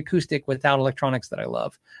Lutherie acoustic without electronics that I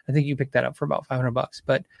love. I think you picked that up for about $500,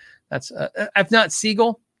 but that's, I've not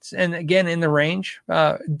Siegel. And again, in the range,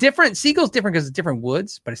 different Siegel's different because it's different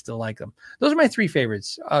woods, but I still like them. Those are my three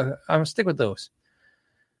favorites. I'm gonna stick with those.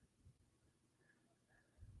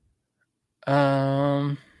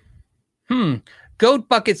 Goat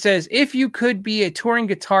Bucket says, if you could be a touring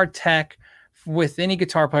guitar tech with any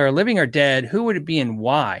guitar player, living or dead, who would it be and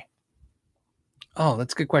why? Oh,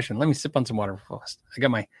 that's a good question. Let me sip on some water first. I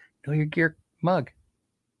got my Know Your Gear mug.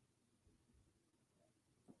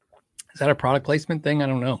 Is that a product placement thing? I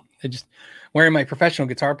don't know. I just wearing my professional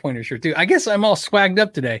guitar pointer shirt too. I guess I'm all swagged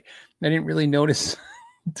up today. I didn't really notice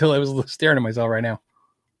until I was staring at myself right now.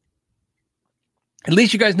 At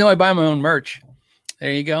least you guys know I buy my own merch.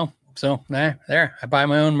 There you go. So there, I buy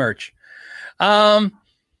my own merch.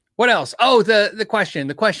 What else? Oh, the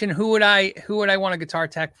question, who would I want a guitar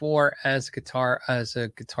tech for as a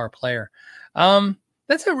guitar player?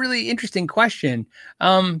 That's a really interesting question.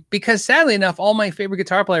 Because sadly enough, all my favorite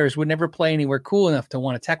guitar players would never play anywhere cool enough to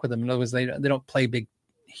want to tech with them. In other words, they don't play big,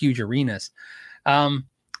 huge arenas.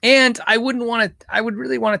 And I would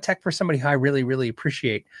really want to tech for somebody who I really, really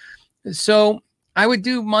appreciate. So I would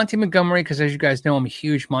do Monty Montgomery because, as you guys know, I'm a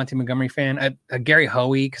huge Monty Montgomery fan. Gary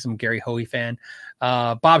Hoey because I'm a Gary Hoey fan.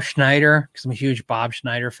 Bob Schneider because I'm a huge Bob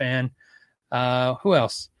Schneider fan. Who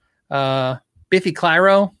else? Biffy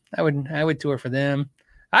Clyro. I would tour for them.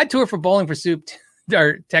 I'd tour for Bowling for Soup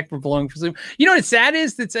or tech for Bowling for Soup. You know what's sad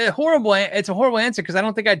is it's a horrible answer because I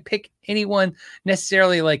don't think I'd pick anyone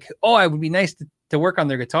necessarily like, oh, I would be nice to work on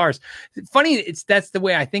their guitars. Funny, that's the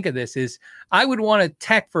way I think of this is I would want to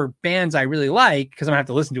tech for bands I really like because I'm gonna have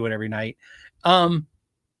to listen to it every night.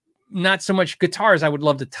 Not so much guitars I would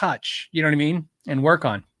love to touch, you know what I mean, and work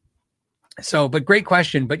on. So, but great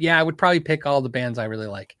question. But yeah, I would probably pick all the bands I really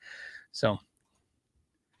like. So,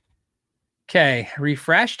 okay,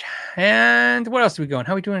 refreshed. And what else are we going?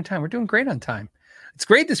 How are we doing on time? We're doing great on time. It's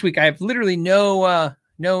great this week. I have literally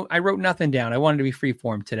I wrote nothing down. I wanted to be free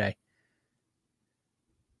form today.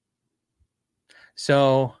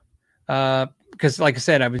 So, because like I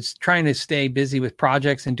said, I was trying to stay busy with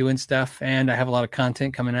projects and doing stuff, and I have a lot of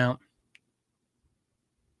content coming out.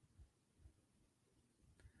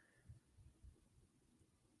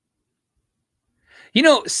 You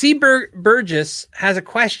know, C. Burgess has a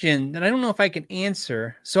question that I don't know if I can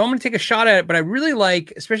answer. So I'm going to take a shot at it, but I really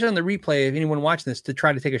like, especially on the replay, if anyone watching this, to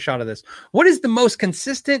try to take a shot of this. What is the most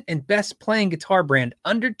consistent and best playing guitar brand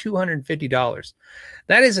under $250?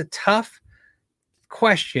 That is a tough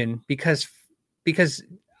question because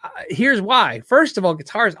here's why. First of all,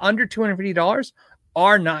 guitars under $250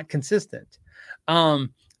 are not consistent.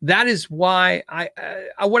 That is why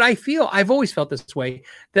what I feel, I've always felt this way,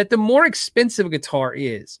 that the more expensive a guitar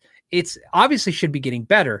is, it's obviously should be getting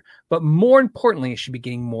better, but more importantly, it should be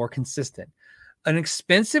getting more consistent. An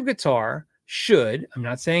expensive guitar should, I'm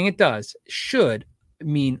not saying it does, should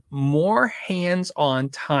mean more hands-on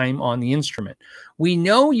time on the instrument. We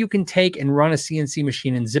know you can take and run a CNC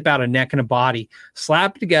machine and zip out a neck and a body,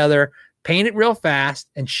 slap it together, paint it real fast,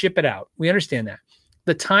 and ship it out. We understand that.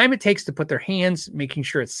 The time it takes to put their hands, making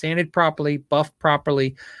sure it's sanded properly, buffed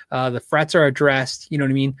properly, the frets are addressed, you know what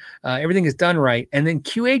I mean? Everything is done right. And then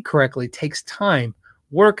QA correctly takes time,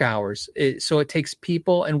 work hours. So it takes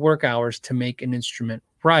people and work hours to make an instrument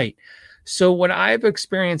right. So what I've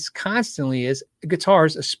experienced constantly is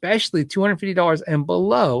guitars, especially $250 and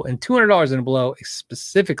below, and $200 and below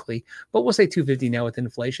specifically, but we'll say $250 now with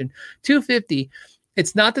inflation. $250,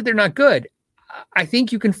 it's not that they're not good. I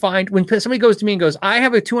think you can find, when somebody goes to me and goes, I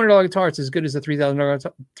have a $200 guitar, it's as good as a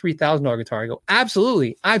 $3,000 guitar. I go,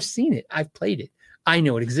 absolutely. I've seen it. I've played it. I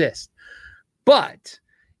know it exists. But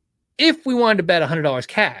if we wanted to bet $100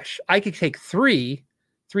 cash, I could take three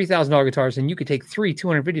 $3,000 guitars and you could take three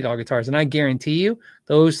 $250 guitars. And I guarantee you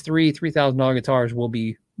those three $3,000 guitars will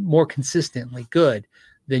be more consistently good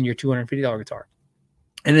than your $250 guitar.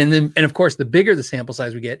 And of course, the bigger the sample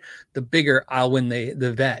size we get, the bigger I'll win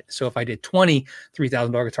the vet. So if I did 20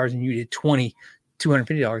 $3,000 guitars and you did 20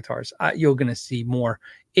 $250 guitars, you're going to see more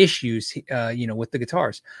issues, with the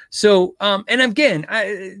guitars. So, and again,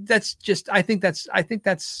 I think that's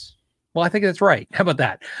right. How about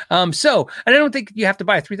that? And I don't think you have to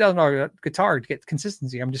buy a $3,000 guitar to get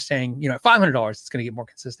consistency. I'm just saying, at $500, it's going to get more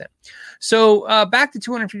consistent. So, back to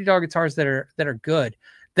 $250 guitars that are good,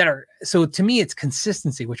 so to me, it's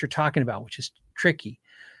consistency, what you're talking about, which is tricky.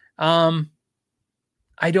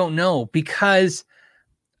 I don't know, because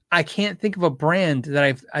I can't think of a brand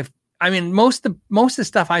that most of the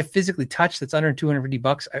stuff I've physically touched that's under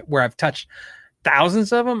 $250, where I've touched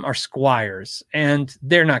thousands of them, are Squiers, and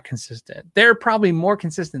they're not consistent. They're probably more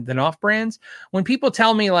consistent than off brands. When people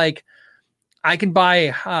tell me like I can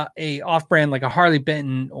buy a off brand like a Harley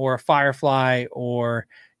Benton or a Firefly or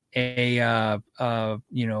a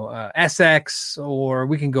SX, or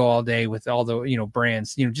we can go all day with all the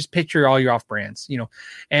brands. Just picture all your off brands.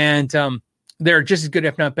 And they're just as good,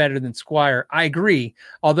 if not better, than Squier. I agree.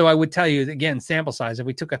 Although I would tell you again, sample size. If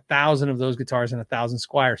we took 1,000 of those guitars and 1,000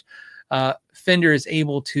 Squiers, Fender is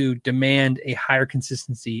able to demand a higher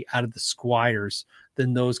consistency out of the Squiers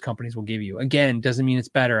than those companies will give you. Again, doesn't mean it's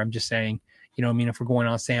better. I'm just saying, if we're going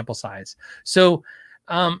on sample size. So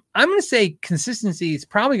I'm going to say consistency is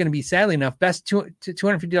probably going to be, sadly enough, best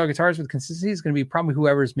 $250 guitars with consistency is going to be probably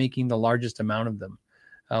whoever is making the largest amount of them.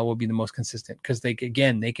 Will be the most consistent, because they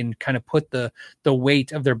can kind of put the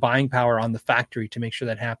weight of their buying power on the factory to make sure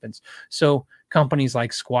that happens. So companies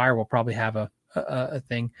like Squier will probably have a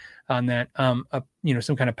thing on that,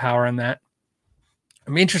 some kind of power on that.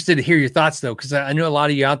 I'm interested to hear your thoughts though, because I know a lot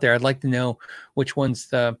of you out there. I'd like to know which ones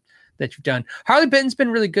that you've done. Harley Benton's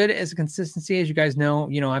been really good as a consistency, as you guys know.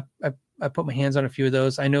 I put my hands on a few of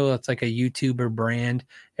those. I know it's like a YouTuber brand.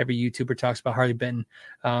 Every YouTuber talks about Harley Benton,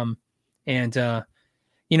 all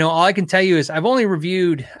I can tell you is I've only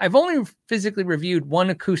physically reviewed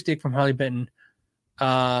one acoustic from Harley Benton,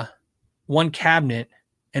 one cabinet,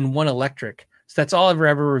 and one electric. So that's all I've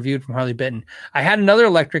ever reviewed from Harley Benton. I had another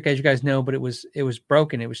electric, as you guys know, but it was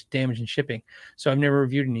broken. It was damaged in shipping. So I've never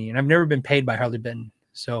reviewed any, and I've never been paid by Harley Benton.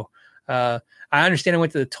 So I understand I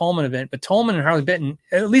went to the Tolman event, but Tolman and Harley Benton,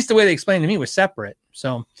 at least the way they explained to me, was separate.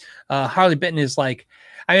 So Harley Benton is like,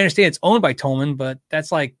 I understand it's owned by Tolman, but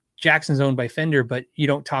that's like Jackson's owned by Fender, but you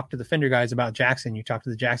don't talk to the Fender guys about Jackson. You talk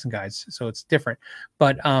to the Jackson guys. So it's different.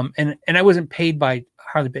 But, and I wasn't paid by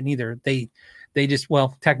Harley Benton either. They just,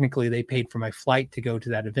 technically they paid for my flight to go to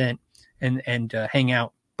that event and hang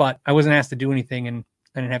out, but I wasn't asked to do anything, and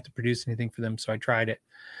I didn't have to produce anything for them. So I tried it.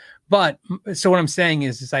 But so what I'm saying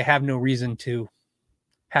is I have no reason to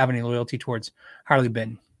have any loyalty towards Harley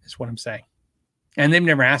Benton, is what I'm saying. And they've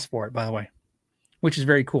never asked for it, by the way, which is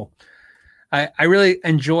very cool. I really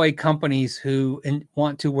enjoy companies who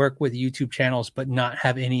want to work with YouTube channels, but not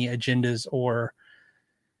have any agendas, or,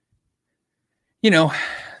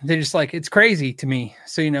 they're just like, it's crazy to me.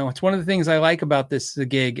 So, it's one of the things I like about the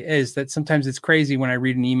gig is that sometimes it's crazy when I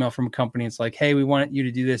read an email from a company. It's like, hey, we want you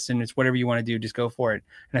to do this, and it's whatever you want to do, just go for it.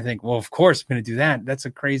 And I think, well, of course I'm going to do that. That's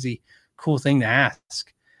a crazy, cool thing to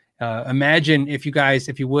ask. Imagine if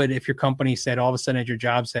your company said, all of a sudden at your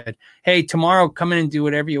job said, hey, tomorrow come in and do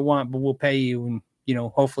whatever you want, but we'll pay you. And,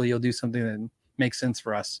 hopefully you'll do something that makes sense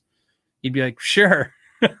for us. You'd be like, sure,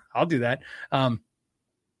 I'll do that.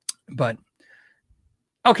 But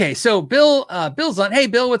okay. So Bill's on. Hey,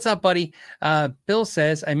 Bill, what's up, buddy? Bill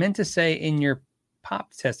says, I meant to say in your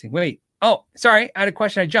pop testing. Wait. Oh, sorry. I had a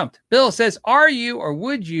question. I jumped. Bill says, are you, or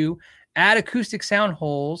would you add acoustic sound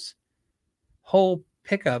hole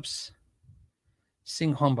pickups,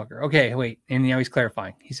 sing humbucker? Okay, wait. And now he's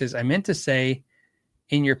clarifying. He says, I meant to say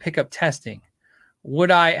in your pickup testing, would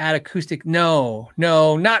I add acoustic? No,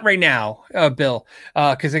 not right now, Bill,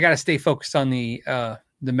 because I got to stay focused on the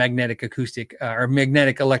magnetic acoustic or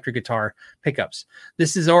magnetic electric guitar pickups.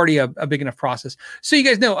 This is already a big enough process. So you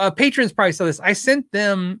guys know, patrons probably saw this. I sent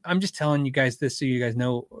them, I'm just telling you guys this so you guys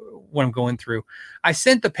know what I'm going through. I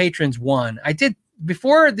sent the patrons one. I did,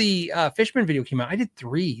 before the Fishman video came out, I did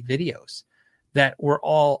 3 videos that were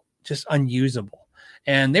all just unusable.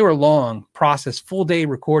 And they were long process, full day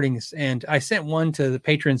recordings. And I sent one to the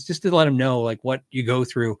patrons just to let them know like what you go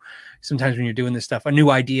through sometimes when you're doing this stuff, a new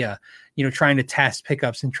idea, trying to test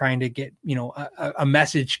pickups and trying to get, a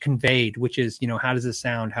message conveyed, which is, how does this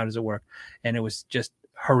sound? How does it work? And it was just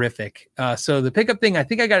horrific. So the pickup thing, I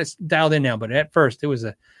think I got it dialed in now, but at first it was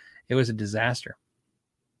a disaster.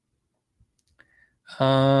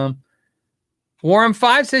 Warren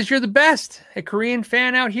 5 says you're the best. A Korean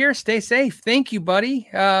fan out here. Stay safe. Thank you, buddy.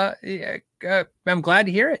 I'm glad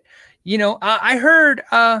to hear it. I heard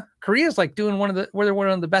Korea's like doing they're one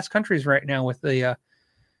of the best countries right now with the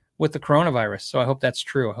with the coronavirus. So I hope that's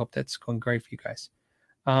true. I hope that's going great for you guys.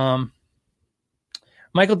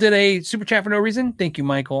 Michael did a super chat for no reason. Thank you,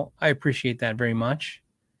 Michael. I appreciate that very much.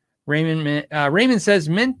 Raymond says,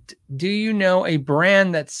 Mint, do you know a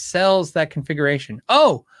brand that sells that configuration?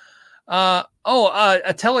 A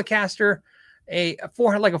Telecaster, a $400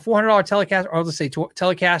 Telecaster, or I'll just say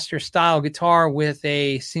Telecaster style guitar with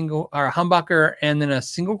a single or a humbucker and then a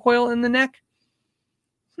single coil in the neck.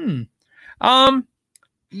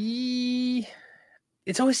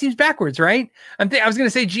 It always seems backwards, right? I was going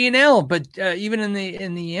to say G&L, but even in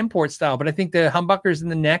the import style, but I think the humbuckers in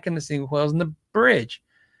the neck and the single coils in the bridge.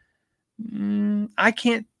 I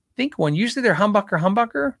can't think one. Usually they're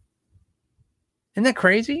humbucker. Isn't that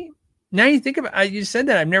crazy? Now you think about it, you said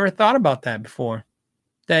that. I've never thought about that before.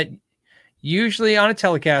 That usually on a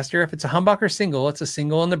Telecaster, if it's a humbucker single, it's a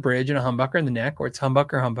single in the bridge and a humbucker in the neck, or it's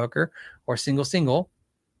humbucker, or single.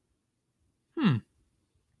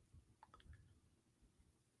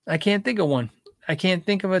 I can't think of one. I can't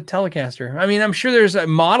think of a Telecaster. I mean, I'm sure there's a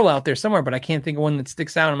model out there somewhere, but I can't think of one that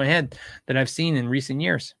sticks out in my head that I've seen in recent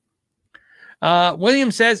years.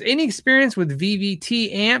 William says, any experience with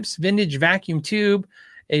VVT amps, vintage vacuum tube,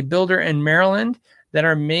 a builder in Maryland that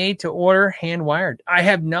are made to order hand wired? I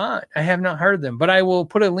have not heard of them, but I will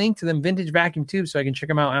put a link to them vintage vacuum tubes so I can check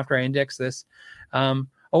them out after I index this.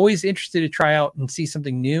 Always interested to try out and see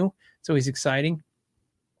something new. It's always exciting.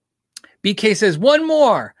 BK says, one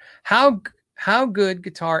more. How good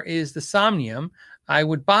guitar is the Somnium? I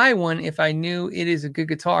would buy one if I knew it is a good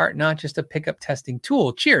guitar, not just a pickup testing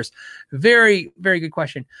tool. Cheers. Very, very good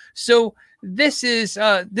question. So this is,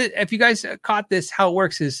 if you guys caught this, how it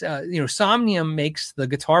works is, Somnium makes the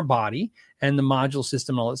guitar body and the module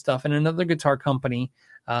system, all that stuff. And another guitar company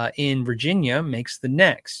in Virginia makes the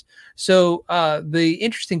necks. So the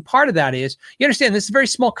interesting part of that is, you understand, this is a very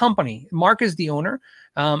small company. Mark is the owner.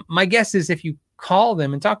 My guess is if you call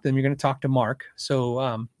them and talk to them, you're going to talk to Mark.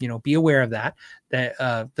 So, be aware of that.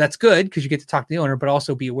 That's good because you get to talk to the owner, but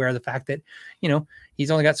also be aware of the fact that, he's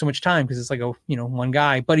only got so much time because it's like one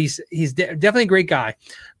guy, but he's definitely a great guy.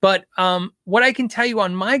 But what I can tell you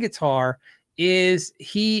on my guitar is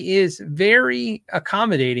he is very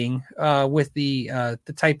accommodating with the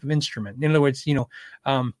type of instrument. In other words,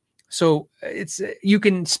 so it's, you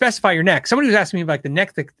can specify your neck. Somebody was asking me like the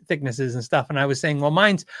neck thicknesses and stuff. And I was saying, well,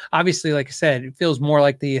 mine's obviously, like I said, it feels more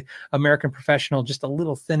like the American Professional, just a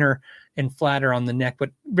little thinner and flatter on the neck,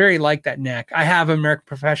 but very like that neck. I have an American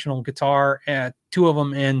Professional guitar, two of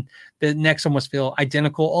them, and the necks almost feel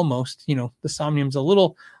identical almost. The Somnium's a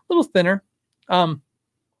little thinner.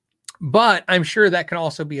 But I'm sure that can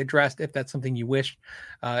also be addressed if that's something you wish.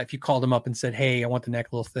 If you called them up and said, hey, I want the neck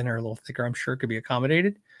a little thinner, a little thicker, I'm sure it could be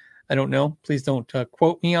accommodated. I don't know. Please don't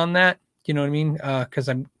quote me on that. You know what I mean?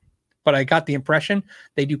 But I got the impression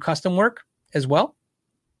they do custom work as well.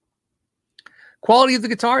 Quality of the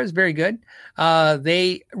guitar is very good.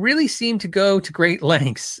 They really seem to go to great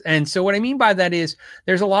lengths. And so what I mean by that is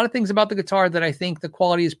there's a lot of things about the guitar that I think the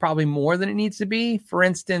quality is probably more than it needs to be. For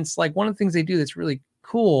instance, like one of the things they do that's really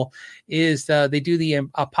cool is they do the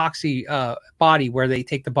epoxy body, where they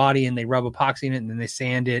take the body and they rub epoxy in it and then they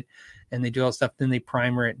sand it and they do all that stuff. Then they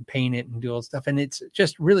primer it and paint it and do all that stuff. And it's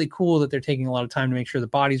just really cool that they're taking a lot of time to make sure the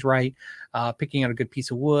body's right, picking out a good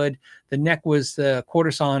piece of wood. The neck was the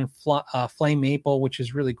Quarterson flame maple, which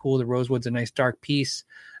is really cool. The rosewood's a nice dark piece.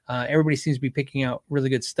 Everybody seems to be picking out really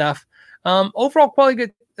good stuff. Overall quality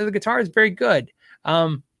of the guitar is very good.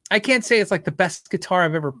 I can't say it's like the best guitar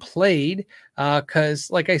I've ever played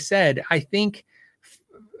because, like I said, I think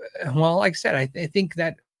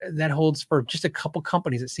that holds for just a couple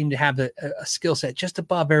companies that seem to have a skill set just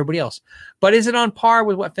above everybody else. But is it on par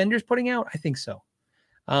with what Fender's putting out? I think so.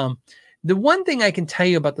 The one thing I can tell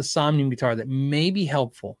you about the Somnium guitar that may be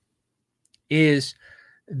helpful is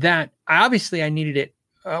that I needed it.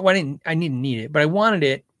 I didn't need it, but I wanted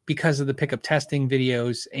it because of the pickup testing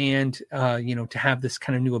videos and, to have this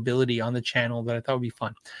kind of new ability on the channel that I thought would be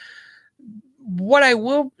fun. What I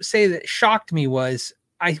will say that shocked me was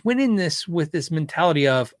I went in this with this mentality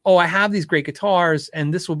of, I have these great guitars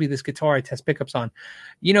and this will be this guitar I test pickups on.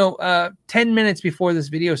 10 minutes before this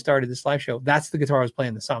video started, this live show, that's the guitar I was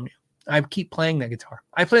playing, the Somnium. I keep playing that guitar.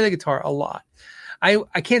 I play that guitar a lot.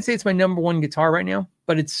 I can't say it's my number one guitar right now,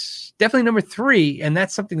 but it's definitely number 3. And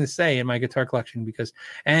that's something to say in my guitar collection because,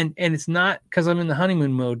 and it's not because I'm in the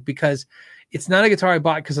honeymoon mode, because it's not a guitar I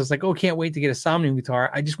bought because I was like, can't wait to get a Somnium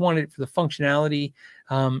guitar. I just wanted it for the functionality.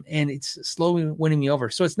 And it's slowly winning me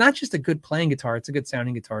over. So it's not just a good playing guitar. It's a good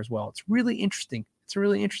sounding guitar as well. It's really interesting. It's a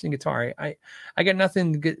really interesting guitar. I got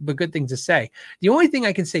nothing but good things to say. The only thing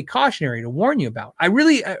I can say cautionary to warn you about, I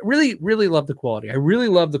really love the quality. I really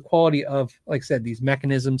love the quality of, like I said, these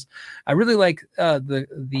mechanisms. I really like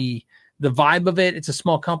the vibe of it. It's a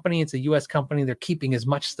small company. It's a U.S. company. They're keeping as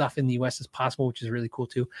much stuff in the U.S. as possible, which is really cool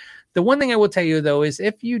too. The one thing I will tell you though is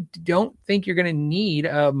if you don't think you're going to need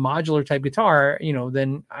a modular type guitar,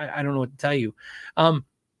 then I don't know what to tell you.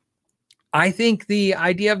 I think the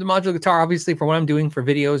idea of the modular guitar, obviously for what I'm doing for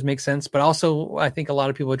videos, makes sense. But also I think a lot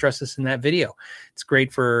of people address this in that video. It's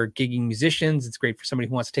great for gigging musicians. It's great for somebody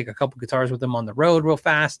who wants to take a couple guitars with them on the road real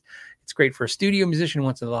fast. It's great for a studio musician who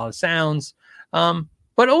wants a lot of sounds.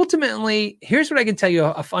 But ultimately, here's what I can tell you,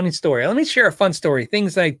 a funny story. Let me share a fun story,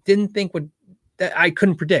 things that I didn't think that I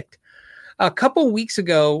couldn't predict. A couple weeks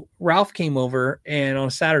ago, Ralph came over and on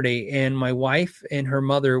a Saturday, and my wife and her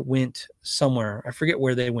mother went somewhere. I forget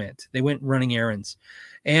where they went. They went running errands.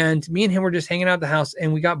 And me and him were just hanging out at the house,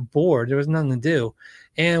 and we got bored. There was nothing to do.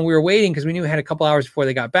 And we were waiting because we knew we had a couple hours before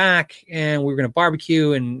they got back, and we were going to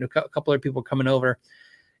barbecue, and a couple other people coming over.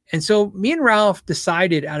 And so me and Ralph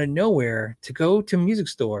decided out of nowhere to go to music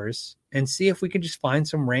stores and see if we could just find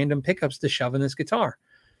some random pickups to shove in this guitar.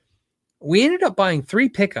 We ended up buying 3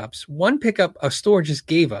 pickups. One pickup a store just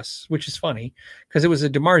gave us, which is funny because it was a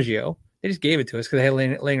DiMarzio. They just gave it to us because they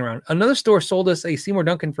had it laying around. Another store sold us a Seymour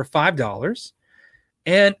Duncan for $5.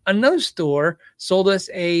 And another store sold us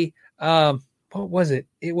a, what was it?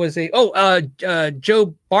 It was a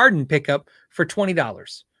Joe Barden pickup for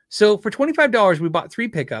 $20. So for $25, we bought 3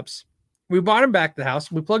 pickups. We brought them back to the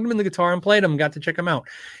house. We plugged them in the guitar and played them and got to check them out.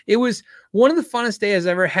 It was one of the funnest days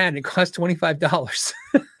I've ever had. And it cost $25.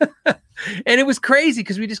 And it was crazy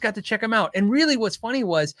because we just got to check them out. And really what's funny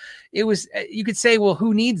was you could say, well,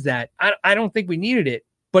 who needs that? I don't think we needed it,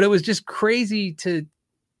 but it was just crazy to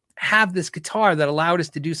have this guitar that allowed us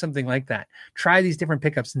to do something like that. Try these different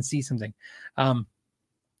pickups and see something,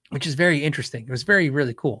 which is very interesting. It was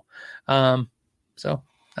really cool. So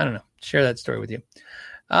I don't know, share that story with you.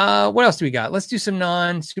 What else do we got? Let's do some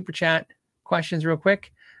non-super chat questions real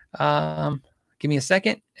quick. Give me a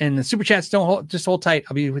second. And the super chats just hold tight.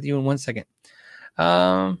 I'll be with you in 1 second.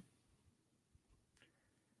 What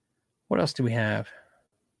else do we have?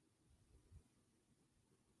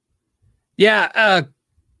 Yeah.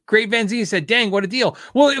 Great Van Z said, dang, what a deal.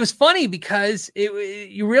 Well, it was funny because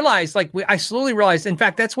you realize, I slowly realized, in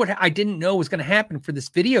fact, that's what I didn't know was going to happen for this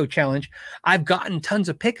video challenge. I've gotten tons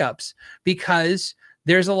of pickups because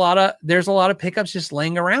there's a lot of pickups just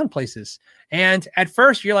laying around places. And at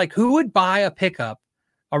first you're like, who would buy a pickup,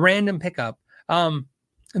 a random pickup?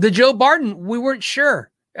 The Joe Barden, we weren't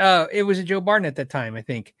sure. It was a Joe Barden at that time, I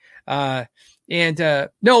think. No, it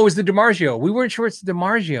was the DiMarzio. We weren't sure it's the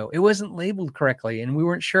DiMarzio. It wasn't labeled correctly and we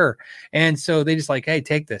weren't sure. And so they just like, hey,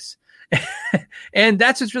 take this. And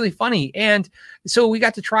that's what's really funny. And so we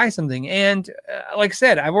got to try something. And like I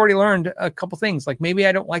said, I've already learned a couple things. Like maybe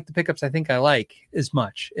I don't like the pickups I think I like as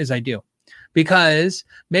much as I do, because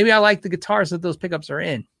maybe I like the guitars that those pickups are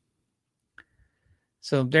in.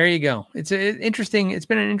 So there you go. It's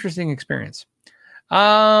been an interesting experience.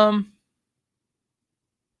 What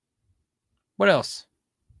else?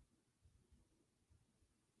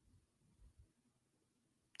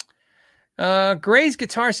 Gray's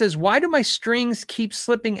Guitar says, why do my strings keep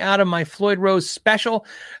slipping out of my Floyd Rose Special?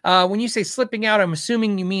 When you say slipping out, I'm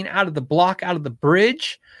assuming you mean out of the block, out of the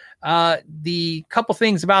bridge. The couple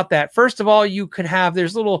things about that. First of all, you could have,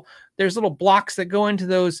 there's little blocks that go into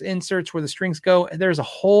those inserts where the strings go. And there's a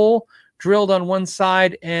hole drilled on one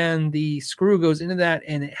side and the screw goes into that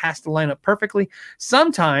and it has to line up perfectly.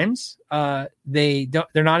 Sometimes they're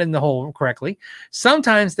not in the hole correctly.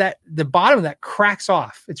 Sometimes that the bottom of that cracks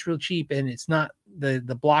off. It's real cheap and it's not, the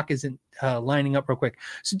block isn't lining up real quick.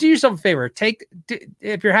 So do yourself a favor.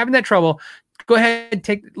 If you're having that trouble, go ahead,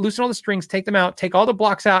 loosen all the strings, take them out, take all the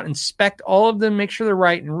blocks out, inspect all of them, make sure they're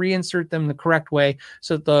right, and reinsert them the correct way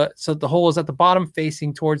so the hole is at the bottom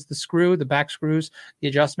facing towards the screw, the back screws, the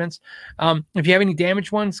adjustments. If you have any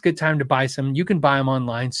damaged ones, good time to buy some. You can buy them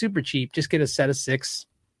online, super cheap. Just get a set of 6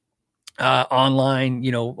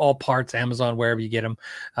 online, all parts, Amazon, wherever you get them.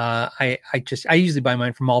 I usually buy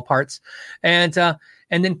mine from All Parts, and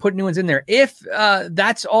then put new ones in there. If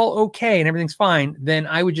that's all okay and everything's fine, then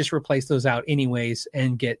I would just replace those out anyways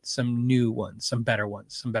and get some new ones, some better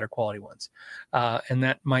quality ones. And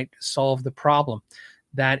that might solve the problem.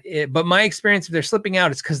 But my experience, if they're slipping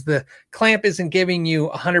out, it's because the clamp isn't giving you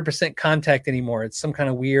 100% contact anymore. It's some kind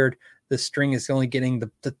of weird, the string is only getting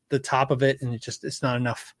the top of it, and it's not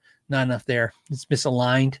enough there. It's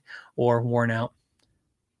misaligned or worn out,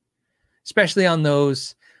 especially on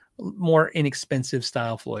those more inexpensive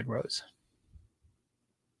style Floyd Rose.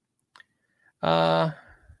 Okay,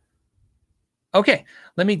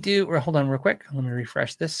 let me hold on real quick. Let me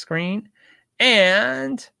refresh this screen.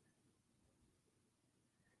 And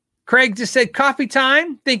Craig just said coffee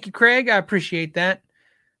time. Thank you, Craig. I appreciate that.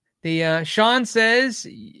 The Sean says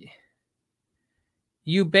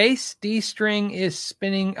you bass D string is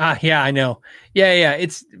spinning. Yeah, I know. Yeah.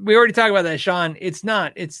 We already talked about that, Sean. It's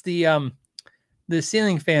not. It's the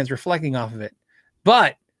ceiling fans reflecting off of it.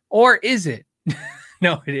 Or is it?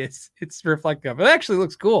 No, it is. It's reflective. It actually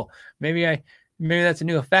looks cool. Maybe that's a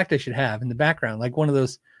new effect I should have in the background, like one of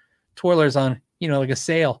those twirlers on, like a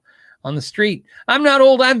sail on the street. I'm not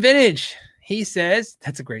old, I'm vintage. He says,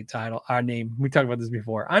 that's a great title, our name. We talked about this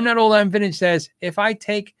before. I'm not old, I'm vintage says, if I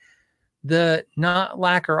take the knot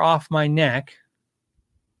lacquer off my neck,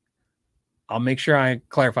 I'll make sure I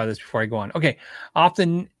clarify this before I go on. Okay. Off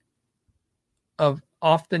the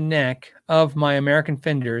neck of my American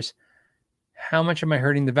fenders, how much am I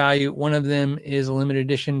hurting the value? One of them is a limited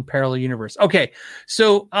edition Parallel Universe. Okay.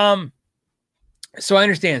 So I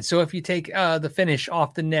understand. So if you take the finish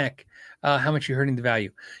off the neck, how much you're hurting the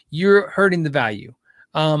value? You're hurting the value.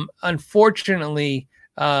 Unfortunately,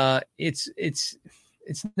 it's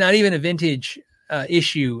not even a vintage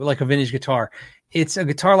issue like a vintage guitar. It's a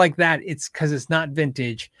guitar like that. It's because it's not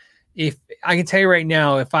vintage. If I can tell you right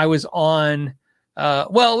now, if I was on,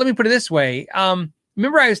 let me put it this way.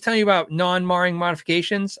 Remember I was telling you about non-marring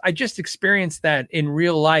modifications? I just experienced that in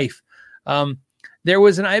real life. There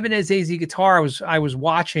was an Ibanez AZ guitar I was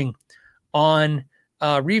watching on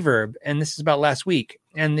Reverb, and this is about last week,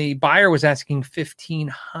 and the buyer was asking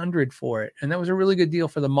 $1,500 for it, and that was a really good deal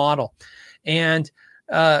for the model. And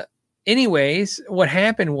anyways, what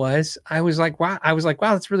happened was I was like, wow,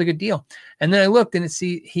 that's a really good deal. And then I looked and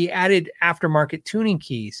he added aftermarket tuning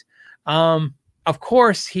keys. Of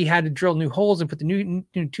course, he had to drill new holes and put the new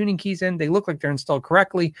tuning keys in. They look like they're installed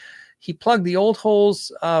correctly. He plugged the old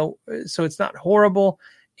holes, so it's not horrible.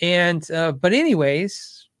 And but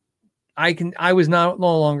anyways, I was no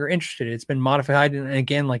longer interested. It's been modified, and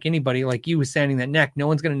again, like anybody, like you, was sanding that neck. No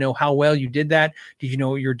one's going to know how well you did that. Did you know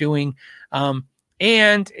what you're doing? And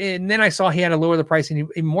then I saw he had to lower the price, and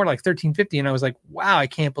even more, like $1,350, and I was like, wow, I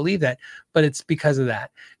can't believe that. But it's because of that.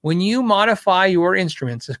 When you modify your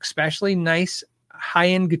instruments, especially nice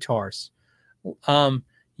high-end guitars,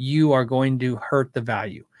 you are going to hurt the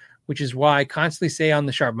value, which is why I constantly say on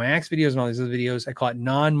the Sharp My Axe videos and all these other videos, I call it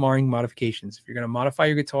non-marring modifications. If you're going to modify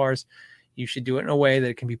your guitars, you should do it in a way that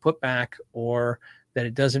it can be put back, or that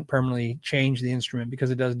it doesn't permanently change the instrument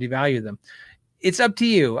because it doesn't devalue them. It's up to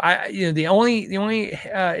you. The only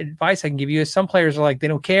advice I can give you is some players are like, they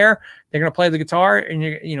don't care. They're going to play the guitar, and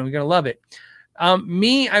you're going to love it.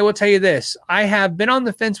 Me, I will tell you this. I have been on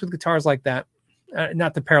the fence with guitars like that.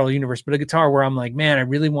 Not the Parallel Universe, but a guitar where I'm like, man, I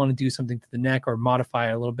really want to do something to the neck or modify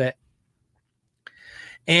it a little bit.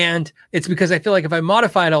 And it's because I feel like if I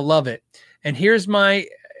modify it, I'll love it. And here's my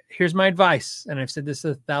advice. And I've said this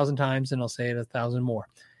 1,000 times, and I'll say it 1,000 more.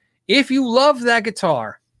 If you love that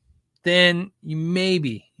guitar, then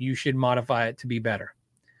maybe you should modify it to be better.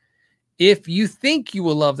 If you think you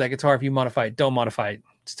will love that guitar, if you modify it, don't modify it.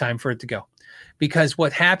 It's time for it to go. Because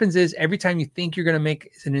what happens is every time you think you're going to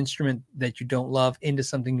make an instrument that you don't love into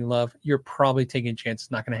something you love, you're probably taking a chance it's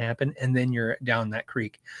not going to happen, and then you're down that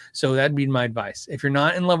creek. So that'd be my advice. If you're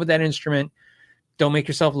not in love with that instrument, don't make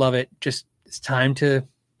yourself love it. Just it's time to,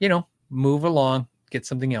 move along, get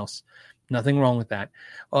something else. Nothing wrong with that.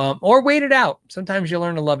 Or wait it out. Sometimes you'll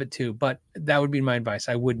learn to love it too, but that would be my advice.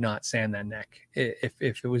 I would not sand that neck if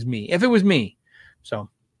it was me. If it was me. So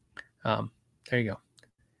there you go.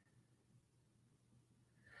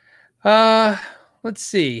 Let's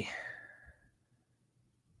see.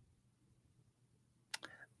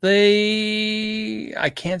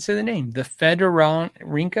 I can't say the name. The Federico.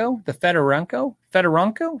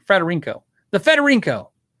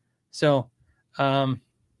 So,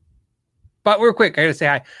 but real quick, I got to say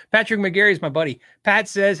hi. Patrick McGarry is my buddy. Pat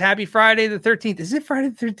says, happy Friday the 13th. Is it Friday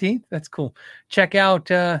the 13th? That's cool. Check out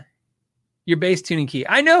your bass tuning key.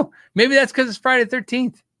 I know. Maybe that's because it's Friday the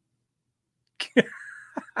 13th.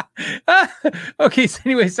 Okay, so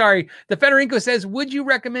anyway, sorry. The Federico says, would you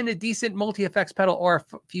recommend a decent multi-effects pedal or a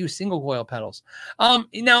few single coil pedals?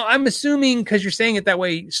 Now, I'm assuming, because you're saying it that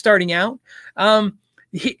way, starting out,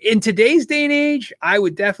 in today's day and age, I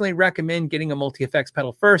would definitely recommend getting a multi-effects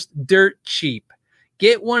pedal first. Dirt cheap.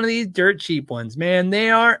 Get one of these dirt cheap ones, man. They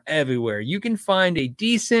are everywhere. You can find a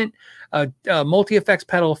decent multi-effects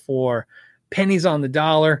pedal for pennies on the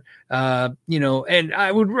dollar. And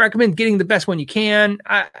I would recommend getting the best one you can.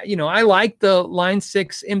 I like the Line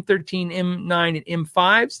 6 M13, M9, and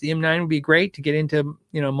M5s. The M9 would be great to get into,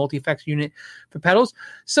 multi-effects unit for pedals.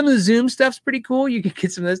 Some of the Zoom stuff's pretty cool. You can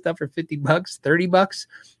get some of that stuff for $50, $30.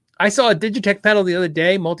 I saw a Digitech pedal the other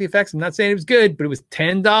day, multi-effects. I'm not saying it was good, but it was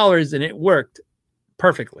 $10 and it worked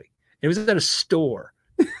perfectly. It was at a store.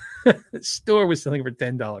 The store was selling for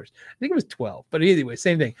 $10. I think it was $12, but anyway,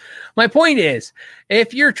 same thing. My point is,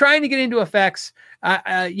 if you're trying to get into effects,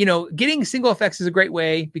 getting single effects is a great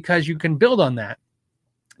way because you can build on that.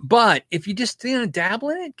 But if you just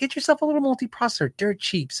dabble in it, get yourself a little multi-processor, dirt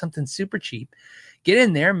cheap, something super cheap. Get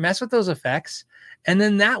in there, mess with those effects, and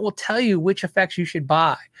then that will tell you which effects you should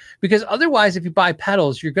buy. Because otherwise, if you buy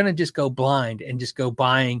pedals, you're going to just go blind and just go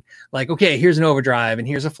buying like, okay, here's an overdrive and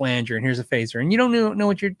here's a flanger and here's a phaser. And you don't know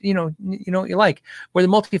what what you like. Where the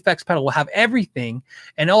multi-effects pedal will have everything.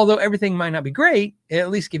 And although everything might not be great, it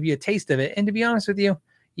at least give you a taste of it. And to be honest with you,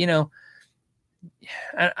 I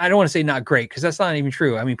don't want to say not great because that's not even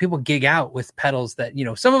true. I mean, people gig out with pedals that,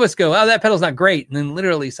 some of us go, oh, that pedal's not great. And then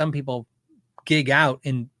literally some people gig out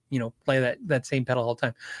and play that same pedal all the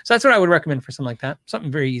time. So that's what I would recommend for something like that.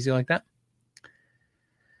 Something very easy like that.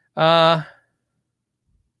 I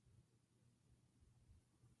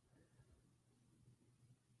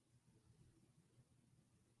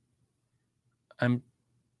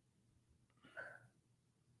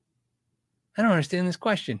don't understand this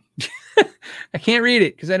question. I can't read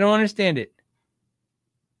it because I don't understand it.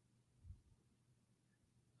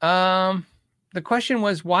 The question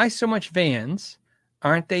was, why so much Vans?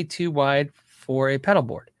 Aren't they too wide for a pedal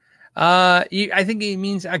board? I think it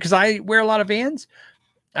means because I wear a lot of Vans.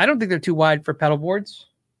 I don't think they're too wide for pedal boards.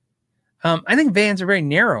 I think Vans are very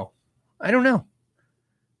narrow. I don't know.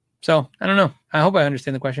 So I don't know. I hope I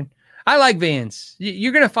understand the question. I like Vans.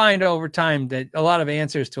 You're going to find over time that a lot of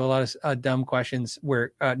answers to a lot of dumb questions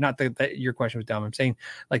were not that your question was dumb. I'm saying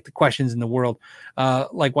like the questions in the world,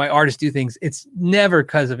 like why artists do things. It's never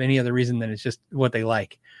because of any other reason than it's just what they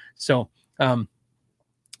like. So,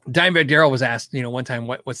 Dimebag Darrell was asked, one time,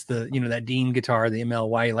 what's the, that Dean guitar, the ML,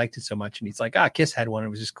 why he liked it so much. And he's like, Kiss had one. It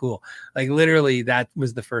was just cool. Like literally that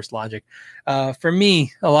was the first logic. For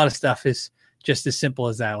me, a lot of stuff is just as simple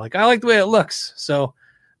as that. Like I like the way it looks. So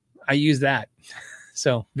I use that.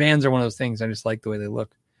 So Vans are one of those things. I just like the way they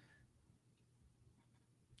look.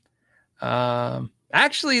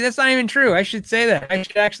 Actually, that's not even true. I should say that. I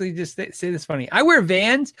should actually just say this funny. I wear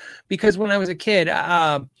Vans because when I was a kid,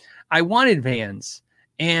 I wanted Vans.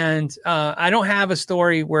 And I don't have a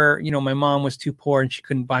story where, my mom was too poor and she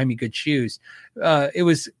couldn't buy me good shoes. It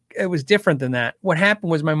was different than that. What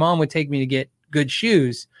happened was my mom would take me to get good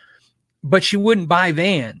shoes, but she wouldn't buy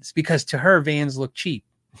Vans because to her, Vans look cheap.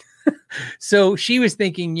 So she was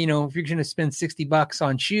thinking, if you're going to spend $60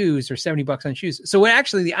 on shoes or $70 on shoes. So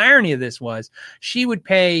actually the irony of this was she would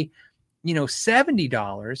pay,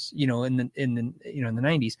 $70, in the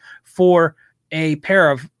 90s for a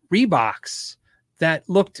pair of Reeboks that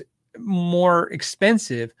looked more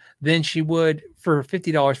expensive than she would for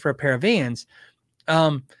 $50 for a pair of Vans.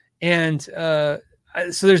 So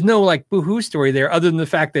there's no like boohoo story there other than the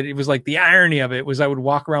fact that it was like the irony of it was I would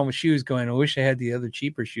walk around with shoes going, I wish I had the other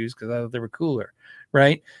cheaper shoes because I thought they were cooler.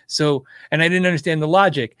 Right. So, and I didn't understand the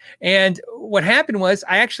logic. And what happened was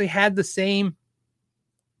I actually had the same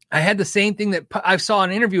thing that I saw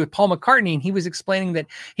an interview with Paul McCartney, and he was explaining that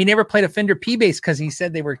he never played a Fender P-Bass because he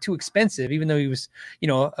said they were too expensive, even though he was,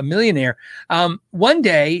 a millionaire. One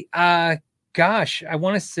day, I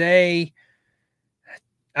want to say,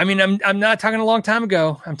 I'm not talking a long time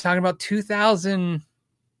ago. I'm talking about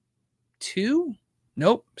 2002.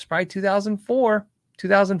 Nope. It's probably 2004.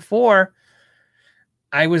 2004.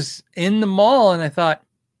 I was in the mall and I thought,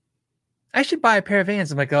 I should buy a pair of Vans.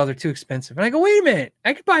 I'm like, oh, they're too expensive. And I go, wait a minute.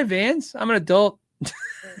 I could buy Vans. I'm an adult.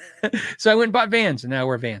 So I went and bought Vans, and now I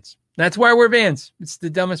wear Vans. That's why I wear Vans. It's the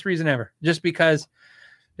dumbest reason ever. Just because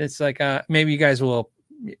it's like, maybe you guys will,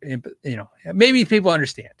 maybe people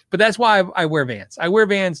understand. But that's why I wear Vans. I wear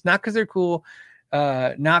Vans not because they're cool,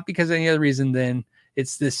 not because of any other reason than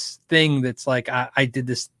it's this thing that's like, I did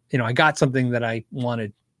this, I got something that I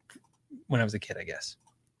wanted when I was a kid, I guess.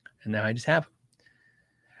 And now I just have them.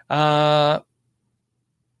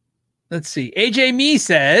 Let's see. AJ Me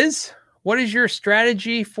says, what is your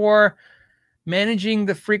strategy for managing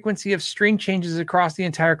the frequency of string changes across the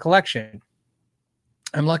entire collection?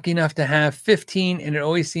 I'm lucky enough to have 15, and it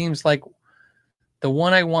always seems like The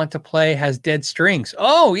one I want to play has dead strings.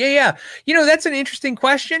 Oh, yeah. That's an interesting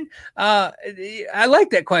question. I like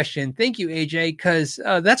that question. Thank you, AJ, because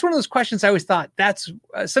that's one of those questions I always thought that's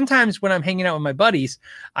sometimes when I'm hanging out with my buddies,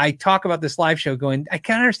 I talk about this live show going, I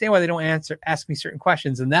can't understand why they don't ask me certain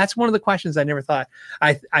questions. And that's one of the questions I never thought.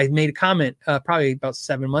 I made a comment probably about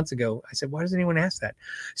 7 months ago. I said, why does anyone ask that?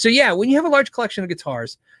 So yeah, when you have a large collection of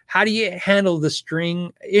guitars, how do you handle the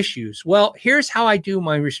string issues? Well, here's how I do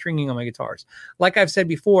my restringing on my guitars. Like I've said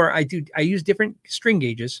before, I use different string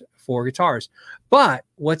gauges for guitars. But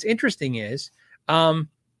what's interesting is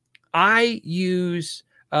I use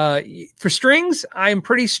for strings, I'm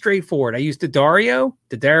pretty straightforward. I use D'Addario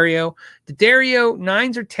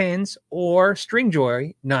 9s or 10s, or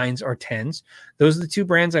Stringjoy 9s or 10s. Those are the two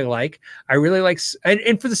brands I like. I really like,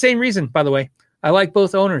 and for the same reason, by the way, I like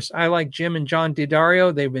both owners. I like Jim and John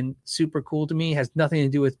D'Addario. They've been super cool to me. It has nothing to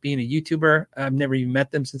do with being a YouTuber. I've never even met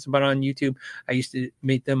them since I've been on YouTube. I used to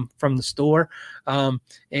meet them from the store. Scott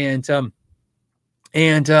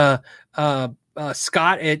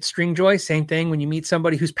at Stringjoy, same thing. When you meet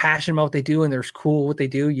somebody who's passionate about what they do and they're cool what they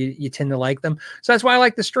do, you tend to like them. So that's why I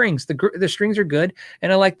like the strings. The strings are good,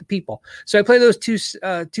 and I like the people. So I play those two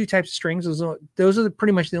types of strings. Those are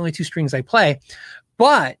pretty much the only two strings I play.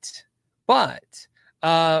 But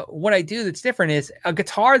what I do that's different is a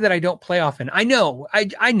guitar that I don't play often. I know,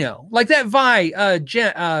 like that Vi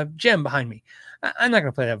gem behind me. I'm not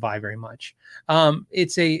going to play that Vi very much.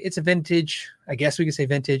 It's a vintage, I guess we could say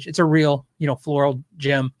vintage. It's a real, floral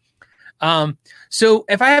gem. So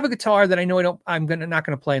if I have a guitar that I know not going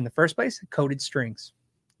to play in the first place, coated strings.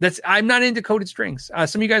 I'm not into coated strings.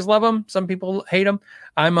 Some of you guys love them. Some people hate them.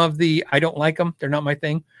 I don't like them. They're not my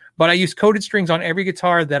thing. But I use coated strings on every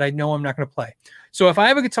guitar that I know I'm not going to play. So if I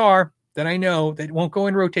have a guitar that I know that won't go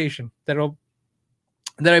in rotation, that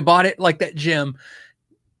I bought it like that gem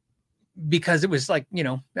because it was like,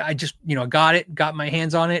 I just, got my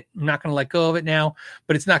hands on it. I'm not going to let go of it now,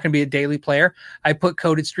 but it's not going to be a daily player. I put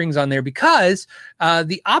coated strings on there because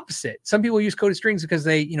the opposite. Some people use coated strings because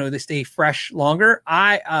they stay fresh longer.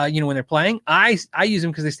 When they're playing, I use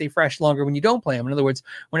them because they stay fresh longer when you don't play them. In other words,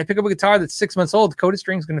 when I pick up a guitar that's 6 months old, the coated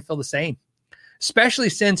string is going to feel the same. Especially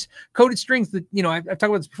since coated strings, I've talked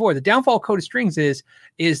about this before. The downfall of coated strings is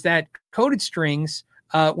that coated strings,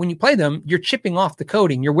 when you play them, you're chipping off the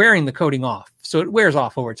coating. You're wearing the coating off. So it wears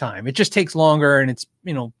off over time. It just takes longer, and it's,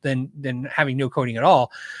 than having no coating at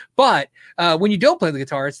all. But when you don't play the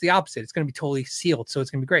guitar, it's the opposite. It's going to be totally sealed. So it's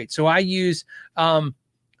going to be great. So I use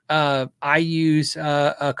coated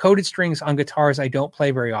strings on guitars I don't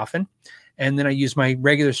play very often. And then I use my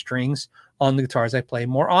regular strings on the guitars I play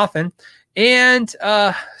more often. And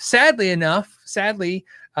sadly,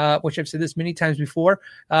 which I've said this many times before,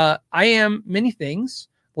 I am many things,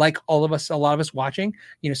 like all of us, a lot of us watching.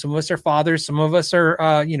 Some of us are fathers, some of us are,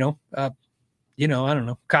 I don't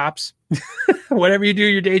know, cops, whatever you do,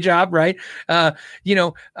 your day job, right? So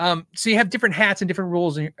you have different hats and different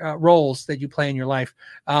roles that you play in your life.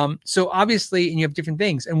 So obviously, and you have different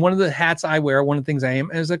things. And one of the hats I wear, one of the things I am,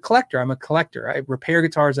 is a collector. I'm a collector. I repair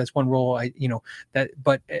guitars. That's one role. I'm a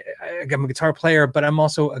guitar player, but I'm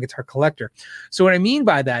also a guitar collector. So what I mean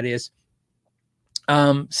by that is,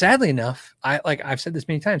 sadly enough, I've said this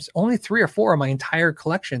many times, only 3 or 4 of my entire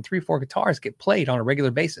collection, 3 or 4 guitars get played on a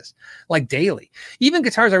regular basis, like daily. Even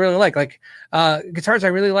guitars I really like guitars I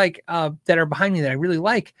really like, that are behind me that I really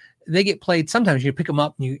like, they get played. Sometimes you pick them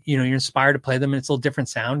up and you're inspired to play them, and it's a little different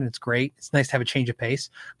sound, and it's great. It's nice to have a change of pace.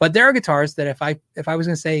 But there are guitars that if I was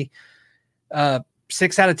going to say,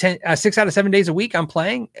 6 out of 7 days a week I'm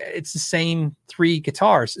playing, it's the same 3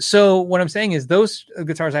 guitars. So what I'm saying is those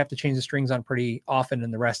guitars I have to change the strings on pretty often,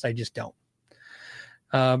 and the rest I just don't.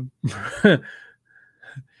 Some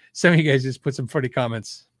of you guys just put some funny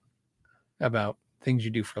comments about things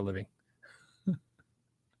you do for a living.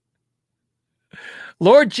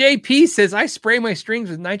 Lord JP says, I spray my strings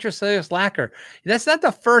with nitrocellulose lacquer. That's not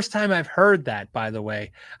the first time I've heard that, by the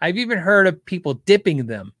way. I've even heard of people dipping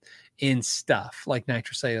them in stuff like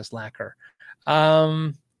nitrocellulose lacquer.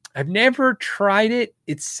 I've never tried it.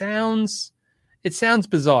 It sounds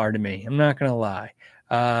bizarre to me. I'm not going to lie.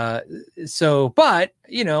 But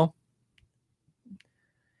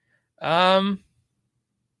I'm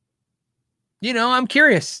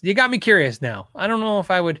curious. You got me curious now. I don't know if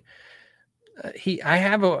I would, I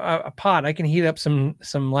have a pot. I can heat up some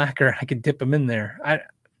lacquer. I could dip them in there.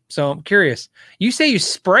 So I'm curious. You say you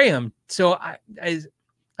spray them. So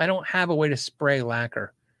I don't have a way to spray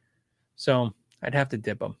lacquer. So I'd have to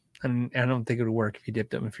dip them. And I don't think it would work if you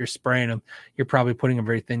dipped them. If you're spraying them, you're probably putting a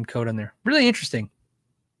very thin coat on there. Really interesting.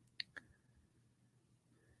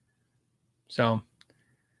 So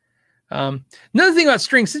Another thing about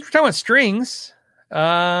strings, since we're talking about strings,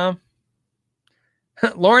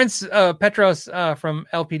 Lawrence Petros from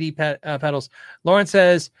LPD Pedals. Lawrence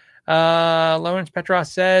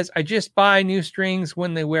Petros says, I just buy new strings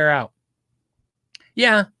when they wear out.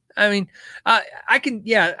 Yeah. I mean,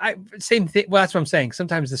 same thing. Well, that's what I'm saying.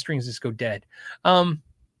 Sometimes the strings just go dead. Lawrence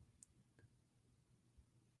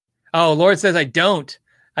says, I don't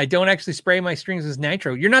actually spray my strings with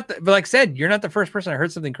nitro. But like I said, you're not the first person I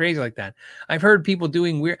heard something crazy like that. I've heard people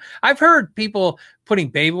doing weird. I've heard people putting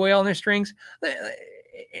baby oil on their strings.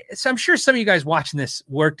 So I'm sure some of you guys watching this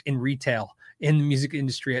worked in retail in the music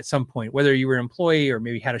industry at some point, whether you were an employee or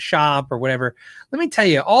maybe had a shop or whatever. Let me tell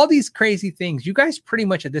you, all these crazy things, you guys pretty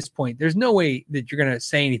much at this point, there's no way that you're going to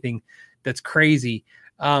say anything that's crazy.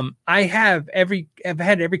 I've had every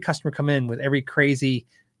customer come in with every crazy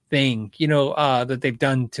thing, that they've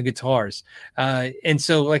done to guitars. And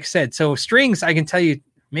so, like I said, so strings, I can tell you,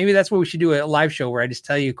 maybe that's what we should do at a live show where I just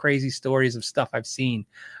tell you crazy stories of stuff I've seen.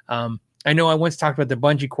 I know I once talked about the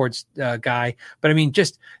bungee cords guy, but I mean,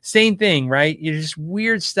 just same thing, right? You're just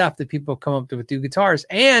weird stuff that people come up with guitars.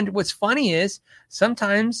 And what's funny is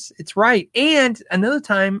sometimes it's right. And another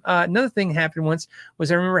thing happened once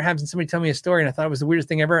was I remember having somebody tell me a story and I thought it was the weirdest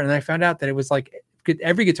thing ever. And I found out that it was like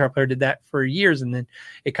every guitar player did that for years. And then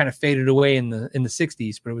it kind of faded away in the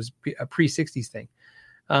 60s, but it was a pre-60s thing.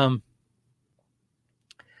 Hold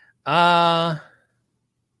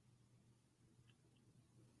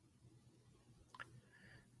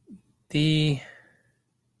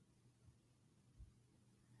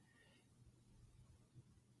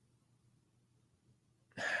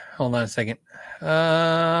on a second.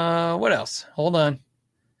 What else? Hold on.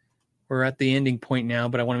 We're at the ending point now,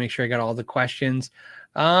 but I want to make sure I got all the questions.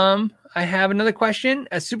 I have another question.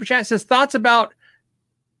 A super chat says, thoughts about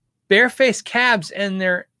barefaced cabs and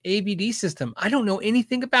their ABD system. I don't know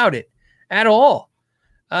anything about it at all.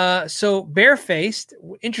 So barefaced,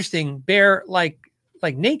 interesting. Bare like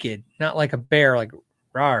naked, not like a bear, like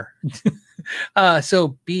rar.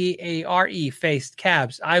 So BARE faced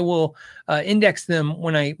cabs. I will index them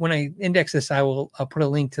when I index this. I will put a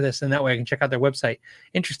link to this, and that way I can check out their website.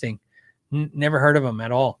 Interesting. Never heard of them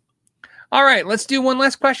at all. All right, let's do one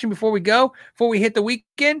last question before we hit the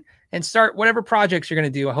weekend and start whatever projects you're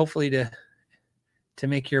going to do. Hopefully to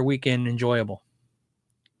make your weekend enjoyable.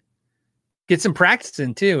 Get some practice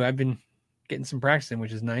in too. I've been getting some practice in,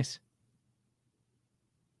 which is nice.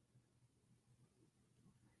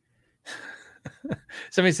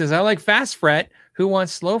 Somebody says, I like fast fret. Who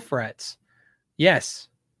wants slow frets? Yes.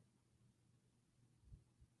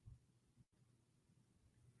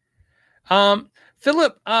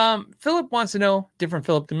 Philip wants to know, different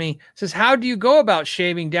Philip to me, says, how do you go about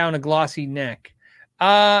shaving down a glossy neck?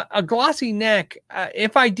 A glossy neck,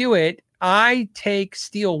 if I do it, I take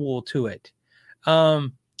steel wool to it.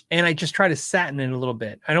 And I just try to satin it a little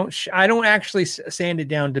bit. I don't actually sand it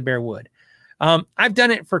down to bare wood. I've done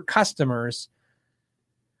it for customers.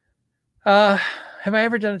 Have I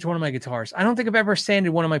ever done it to one of my guitars? I don't think I've ever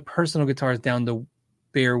sanded one of my personal guitars down to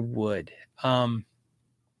bare wood.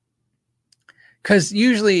 Because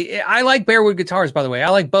usually I like bare wood guitars, by the way. I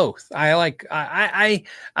like both.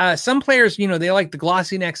 Some players, they like the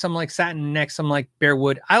glossy neck, some like satin neck, some like bare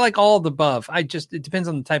wood. I like all of the above. It depends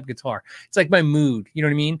on the type of guitar. It's like my mood. You know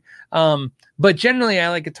what I mean? But generally I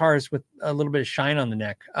like guitars with a little bit of shine on the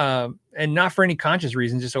neck. And not for any conscious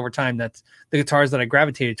reason, just over time, that's the guitars that I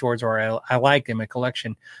gravitated towards or I like in my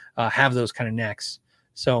collection, have those kind of necks.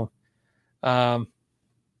 So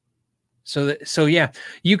yeah,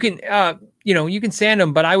 you can, you can sand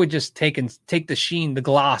them, but I would just take the sheen, the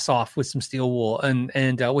gloss off with some steel wool.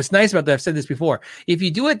 And what's nice about that, I've said this before, if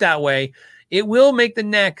you do it that way, it will make the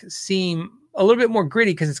neck seem a little bit more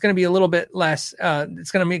gritty because it's going to be a little bit less,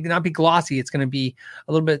 it's going to not be glossy. It's going to be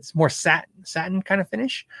a little bit more satin kind of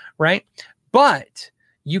finish. Right. But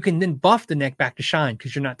you can then buff the neck back to shine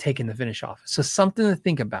because you're not taking the finish off. So something to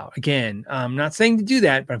think about. Again, I'm not saying to do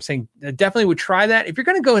that, but I'm saying I definitely would try that. If you're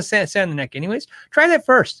going to go and sand the neck anyways, try that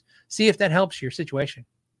first. See if that helps your situation.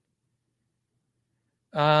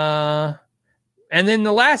 And then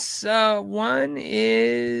the last one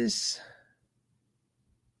is...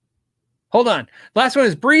 Hold on. Last one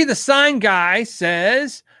is Bree the Sign Guy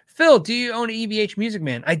says, Phil, do you own an EVH Music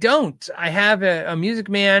Man? I don't. I have a Music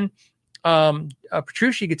Man, a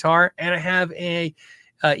Petrucci guitar, and I have a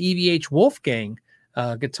EVH Wolfgang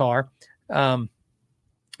guitar. I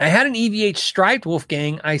had an EVH striped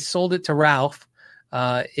Wolfgang. I sold it to Ralph.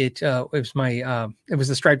 It was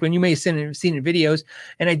the striped one. You may have seen it in videos,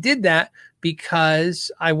 and I did that because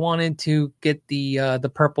I wanted to get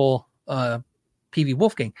the purple PV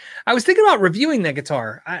Wolfgang. I was thinking about reviewing that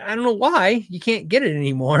guitar. I don't know why you can't get it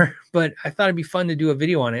anymore, but I thought it'd be fun to do a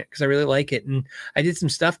video on it because I really like it. And I did some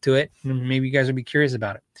stuff to it, and maybe you guys would be curious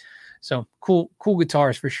about it. So cool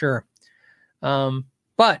guitars for sure.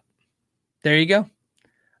 But there you go.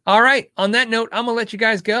 All right. On that note, I'm going to let you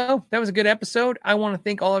guys go. That was a good episode. I want to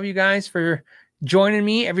thank all of you guys for joining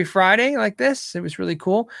me every Friday like this. It was really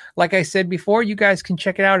cool. Like I said before, you guys can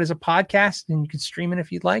check it out as a podcast and you can stream it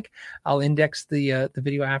if you'd like. I'll index the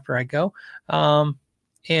video after I go.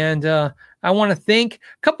 And I want to thank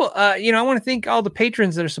I want to thank all the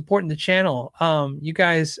patrons that are supporting the channel. You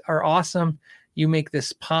guys are awesome. You make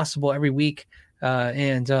this possible every week.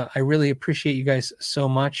 And I really appreciate you guys so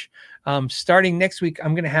much. Starting next week,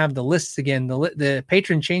 I'm going to have the lists again. The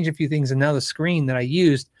patron changed a few things, and now the screen that I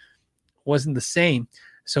used wasn't the same.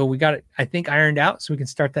 So we got it, I think, ironed out. So we can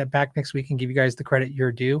start that back next week and give you guys the credit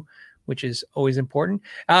you're due, which is always important.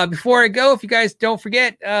 Before I go, if you guys don't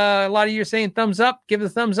forget, a lot of you are saying thumbs up. Give the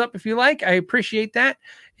thumbs up if you like. I appreciate that.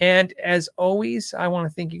 And as always, I want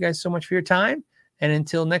to thank you guys so much for your time. And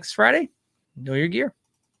until next Friday, know your gear.